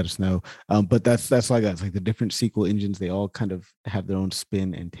 definitely let us know. But that's like that. It's like the different SQL engines, they all kind of have their own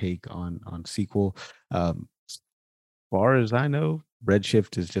spin and take on SQL. As far as I know,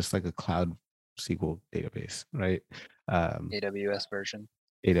 Redshift is just like a cloud SQL database, right? AWS version.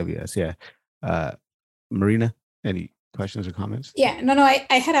 AWS, yeah. Marina, any questions or comments? Yeah, no, I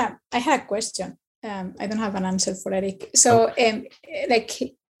had a question. I don't have an answer for Eric. So,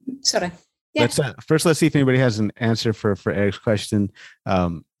 sorry. Yeah. Let's see if anybody has an answer for Eric's question.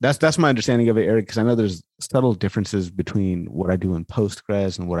 That's my understanding of it, Eric, because I know there's subtle differences between what I do in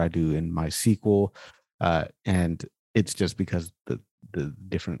Postgres and what I do in MySQL, and it's just because the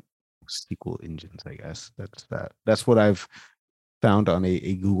different SQL engines, I guess. That's what I've found on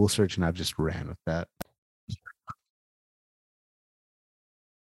a Google search, and I've just ran with that.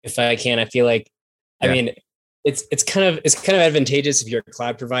 If I can, I feel like, I mean, it's kind of advantageous if you're a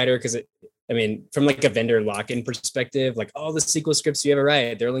cloud provider, because from like a vendor lock-in perspective, like all the SQL scripts you ever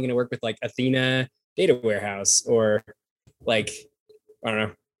write, they're only going to work with like Athena data warehouse, or like, I don't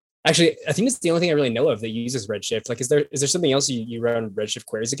know. Actually, I think it's the only thing I really know of that uses Redshift. Like, is there something else you run Redshift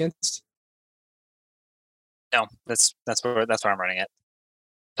queries against? No, that's where I'm running it.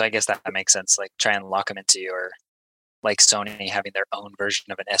 So I guess that makes sense. Like, try and lock them into your, like Sony having their own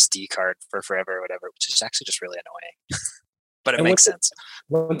version of an SD card for forever or whatever, which is actually just really annoying. But it makes sense.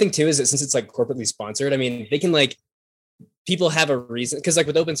 One thing too is that since it's like corporately sponsored, I mean, they can like, people have a reason, because like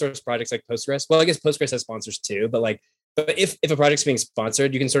with open source projects like Postgres, well, I guess Postgres has sponsors too, but if a project's being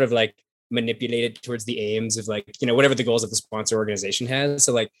sponsored, you can sort of like manipulate it towards the aims of like, whatever the goals of the sponsor organization has.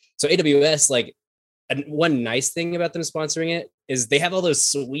 So AWS, like, one nice thing about them sponsoring it is they have all those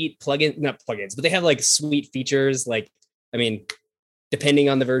sweet not plugins, but they have like sweet features. Like, I mean, depending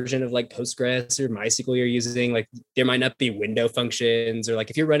on the version of like Postgres or MySQL you're using, like there might not be window functions, or like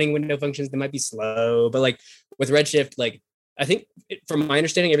if you're running window functions, they might be slow. But like with Redshift, like I think from my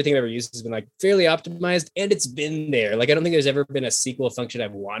understanding, everything I've ever used has been like fairly optimized, and it's been there. Like I don't think there's ever been a SQL function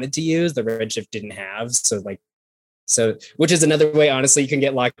I've wanted to use that Redshift didn't have. So which is another way, honestly, you can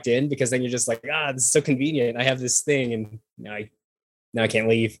get locked in, because then you're just like, this is so convenient. I have this thing, and now I can't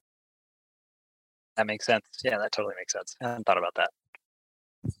leave. That makes sense. Yeah, that totally makes sense. I hadn't thought about that.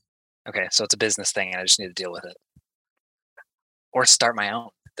 Okay, so it's a business thing, and I just need to deal with it, or start my own.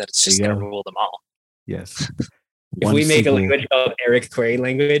 That's just going to rule them all. Yes. If we make a language called Eric Query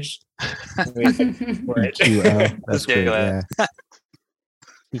language, that's great. Yeah.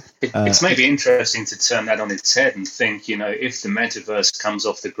 It's maybe interesting to turn that on its head and think, if the metaverse comes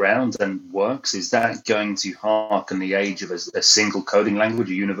off the ground and works, is that going to harken the age of a single coding language,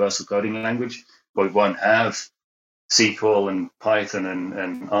 a universal coding language, where we won't have SQL and Python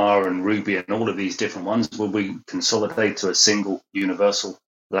and R and Ruby and all of these different ones? Will we consolidate to a single universal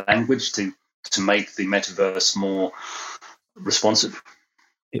language to make the metaverse more responsive?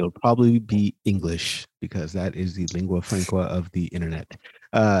 It'll probably be English, because that is the lingua franca of the internet.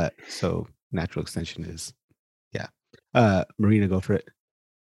 So natural extension is, Marina, go for it.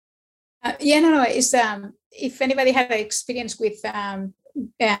 It's if anybody had experience with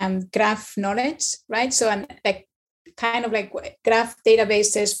graph knowledge, right? So like kind of like graph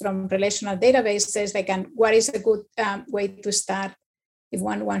databases from relational databases, like, and what is a good way to start if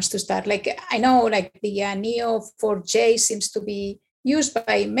one wants to start? Like I know like the Neo4j seems to be used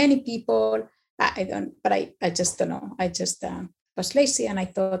by many people. I just don't know. I just was lazy, and I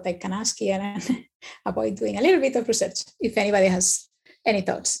thought I can ask here and avoid doing a little bit of research. If anybody has any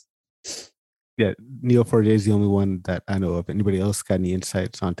thoughts. Yeah, Neo4j is the only one that I know of. Anybody else got any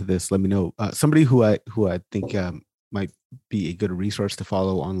insights onto this? Let me know. Somebody who I think might be a good resource to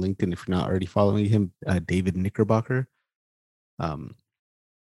follow on LinkedIn, if you're not already following him, David Knickerbocker.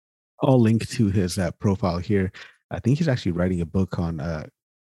 I'll link to his profile here. I think he's actually writing a book on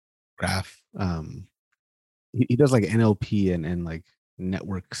graph. He does like NLP and like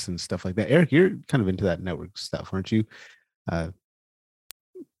networks and stuff like that. Eric, you're kind of into that network stuff, aren't you?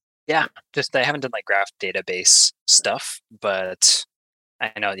 Yeah, just I haven't done like graph database stuff, but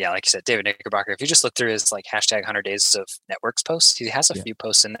I know, like you said, David Knickerbocker, if you just look through his like hashtag 100 days of networks posts, he has a few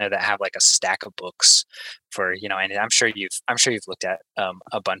posts in there that have like a stack of books for, and I'm sure you've looked at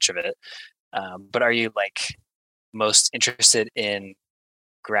a bunch of it. But are you like most interested in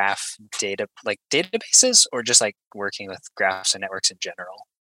graph data, like databases, or just like working with graphs and networks in general?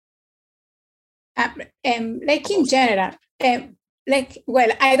 Like in general, well,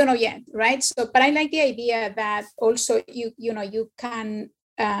 I don't know yet, right? So, but I like the idea that also you can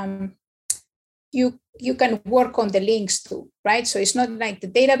you can work on the links too, right? So it's not like the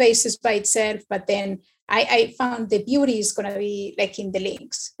databases by itself, but then I found the beauty is going to be like in the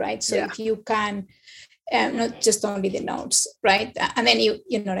links, right? So if you can not just only the nodes, right? And then you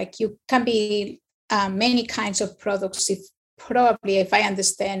can be many kinds of products. If I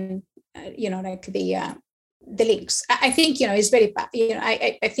understand, like the links, I think it's very,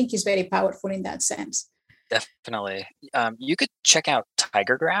 I think it's very powerful in that sense. Definitely. You could check out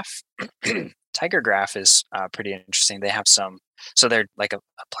TigerGraph. TigerGraph is pretty interesting. They have so they're like a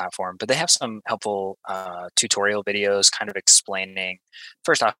platform, but they have some helpful tutorial videos kind of explaining,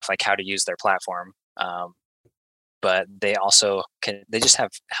 first off, like how to use their platform. But they also they just have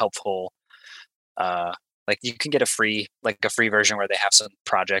helpful, like you can get a free version where they have some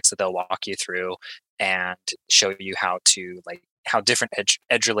projects that they'll walk you through and show you how different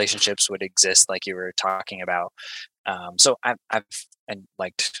edge relationships would exist, like you were talking about. So I've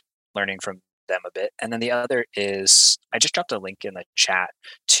liked learning from them a bit. And then the other is, I just dropped a link in the chat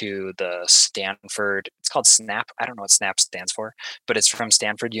to the Stanford, it's called SNAP. I don't know what SNAP stands for, but it's from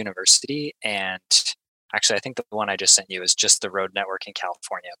Stanford University. And actually, I think the one I just sent you is just the road network in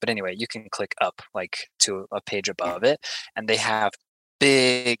California. But anyway, you can click up like to a page above it, and they have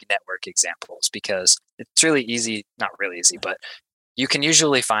big network examples, because it's really easy, not really easy, but you can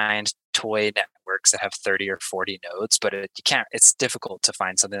usually find toy networks that have 30 or 40 nodes, but it's difficult to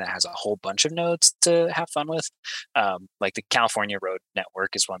find something that has a whole bunch of nodes to have fun with. Like the California Road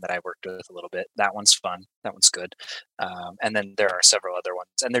Network is one that I worked with a little bit. That one's fun. That one's good. And then there are several other ones,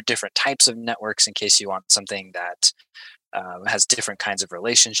 and they're different types of networks in case you want something that has different kinds of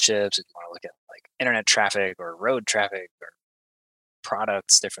relationships. If you want to look at like internet traffic or road traffic or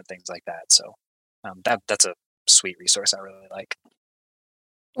products, different things like that. So that's a sweet resource I really like.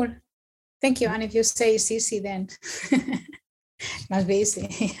 Cool. Thank you. And if you say it's easy, then must be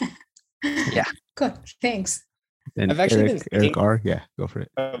easy. Yeah. Good. Thanks. And I've actually been Eric thinking, R. Yeah, go for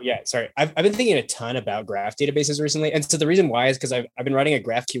it. oh yeah, sorry. I've been thinking a ton about graph databases recently. And so the reason why is because I've been writing a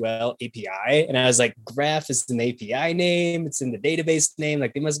GraphQL API, and I was like, graph is an API name, it's in the database name,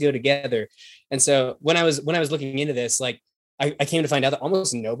 like they must go together. And so when I was looking into this, like I came to find out that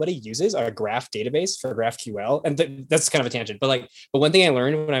almost nobody uses a graph database for GraphQL. And that's kind of a tangent. But one thing I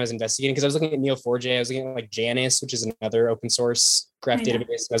learned when I was investigating, because I was looking at Neo4j, I was looking at like Janus, which is another open source graph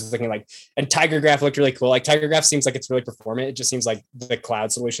database. I was looking like, and Tiger Graph looked really cool. Like Tiger Graph seems like it's really performant. It just seems like the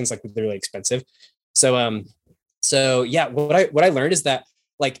cloud solutions like they're really expensive. So yeah, what I learned is that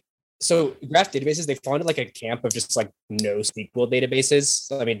like, so graph databases, they fall into like a camp of just like NoSQL databases.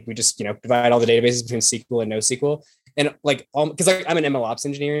 So, I mean, we just, divide all the databases between SQL and NoSQL. And like, because like I'm an MLOps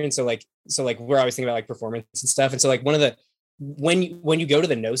engineer. And so we're always thinking about like performance and stuff. And so like one of the, when you go to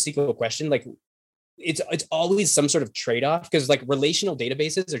the NoSQL question, like it's always some sort of trade-off, because like relational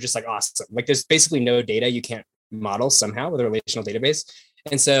databases are just like awesome. Like there's basically no data you can't model somehow with a relational database.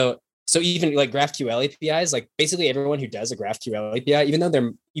 And so even like GraphQL APIs, like basically everyone who does a GraphQL API, even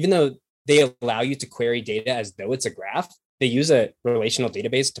though they allow you to query data as though it's a graph, they use a relational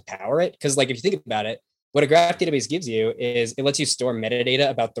database to power it. Because like if you think about it, what a graph database gives you is it lets you store metadata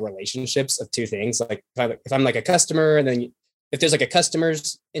about the relationships of two things. Like if I'm like a customer, and then if there's like a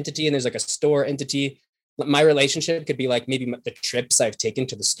customer's entity and there's like a store entity, my relationship could be like maybe the trips I've taken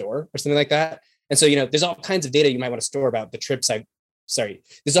to the store or something like that. And so, there's all kinds of data you might want to store about the trips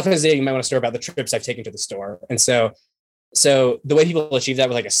there's all kinds of data you might want to store about the trips I've taken to the store. And so the way people achieve that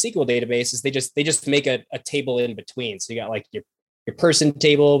with like a SQL database is they just make a table in between. So you got like your person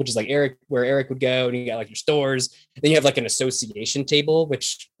table, which is like where Eric would go, and you got like your stores. And then you have like an association table,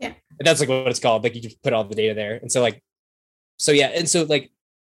 which that's like what it's called. Like you just put all the data there. And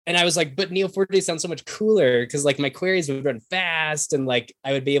and I was like, but Neo4j sounds so much cooler, because like my queries would run fast, and like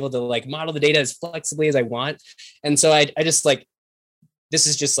I would be able to like model the data as flexibly as I want. And so I just like, this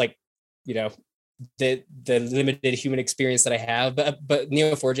is just like, the limited human experience that I have. But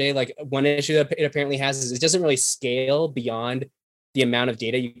Neo4j, like one issue that it apparently has is it doesn't really scale beyond the amount of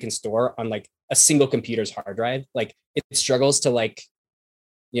data you can store on like a single computer's hard drive. Like it struggles to like,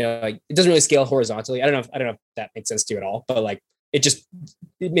 like it doesn't really scale horizontally. I don't know if that makes sense to you at all, but like it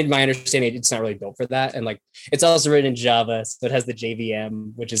made my understanding it's not really built for that. And like it's also written in Java, so it has the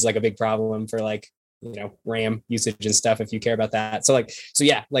JVM, which is like a big problem for like, RAM usage and stuff, if you care about that. So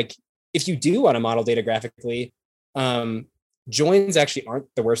yeah, like if you do want to model data graphically, joins actually aren't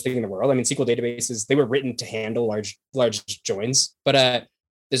the worst thing in the world. I mean, SQL databases, they were written to handle large joins, but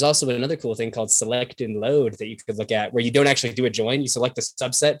there's also another cool thing called select and load that you could look at, where you don't actually do a join. You select a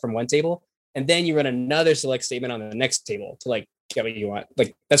subset from one table, and then you run another select statement on the next table to like get what you want.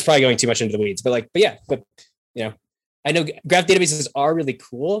 Like that's probably going too much into the weeds, but I know graph databases are really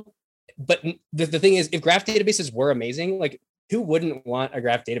cool, but the thing is, if graph databases were amazing, like who wouldn't want a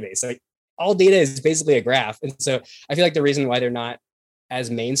graph database? Like all data is basically a graph. And so I feel like the reason why they're not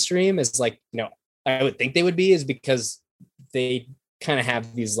as mainstream as like, I would think they would be, is because they kind of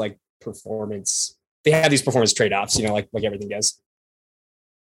have these like performance trade-offs, like everything does.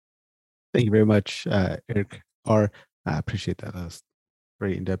 Thank you very much, Eric R. I appreciate that. That was a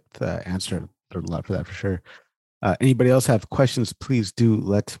very in-depth answer. Learned a lot for that for sure. Anybody else have questions, please do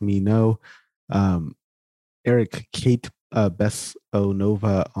let me know. Eric, Kate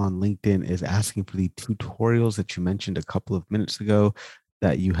Nova on LinkedIn is asking for the tutorials that you mentioned a couple of minutes ago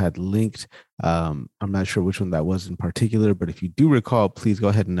that you had linked. I'm not sure which one that was in particular, but if you do recall, please go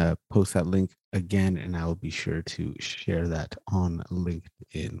ahead and post that link again, and I will be sure to share that on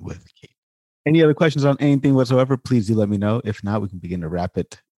LinkedIn with Kate. Any other questions on anything whatsoever, please do let me know. If not, we can begin to wrap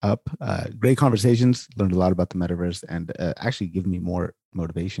it up. Great conversations, learned a lot about the metaverse, and actually give me more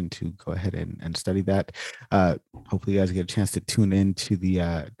motivation to go ahead and study that. Hopefully you guys get a chance to tune in to the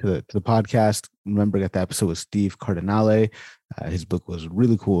podcast. Remember, I got the episode with Steve Cardinale. His book was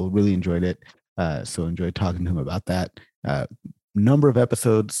really cool, really enjoyed it. So enjoyed talking to him about that. Number of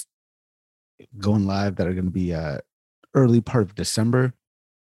episodes going live that are going to be early part of December.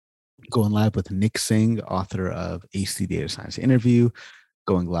 Going live with Nick Singh, author of AC Data Science Interview.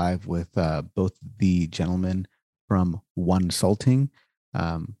 Going live with both the gentlemen from One Salting. So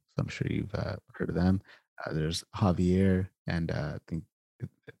I'm sure you've heard of them. There's Javier, and I think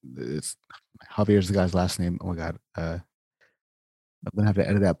Javier's the guy's last name. Oh my God. I'm going to have to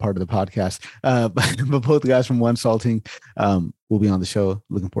edit that part of the podcast. But both the guys from One Salting will be on the show.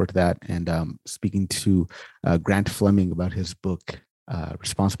 Looking forward to that. And speaking to Grant Fleming about his book,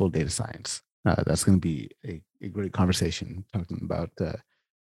 Responsible Data Science. That's going to be a great conversation talking about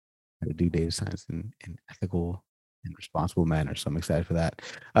how to do data science in ethical and responsible manner. So I'm excited for that.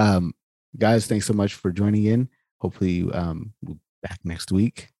 Guys, thanks so much for joining in. Hopefully we'll be back next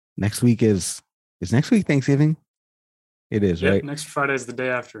week. Next week is next week Thanksgiving? It is, right? Next Friday is the day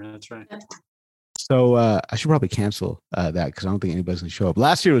after. That's right. So I should probably cancel that because I don't think anybody's gonna show up.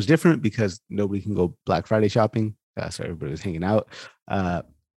 Last year was different because nobody can go Black Friday shopping, so everybody was hanging out.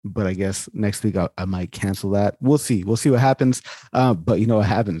 But I guess next week I might cancel that. We'll see. We'll see what happens. But you know what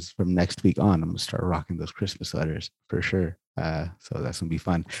happens from next week on? I'm gonna start rocking those Christmas letters for sure. So that's gonna be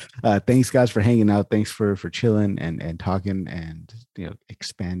fun. Thanks guys for hanging out. Thanks for chilling and talking and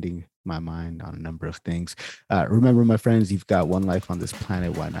expanding my mind on a number of things. Remember, my friends, you've got one life on this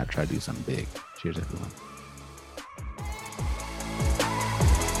planet. Why not try to do something big? Cheers, everyone.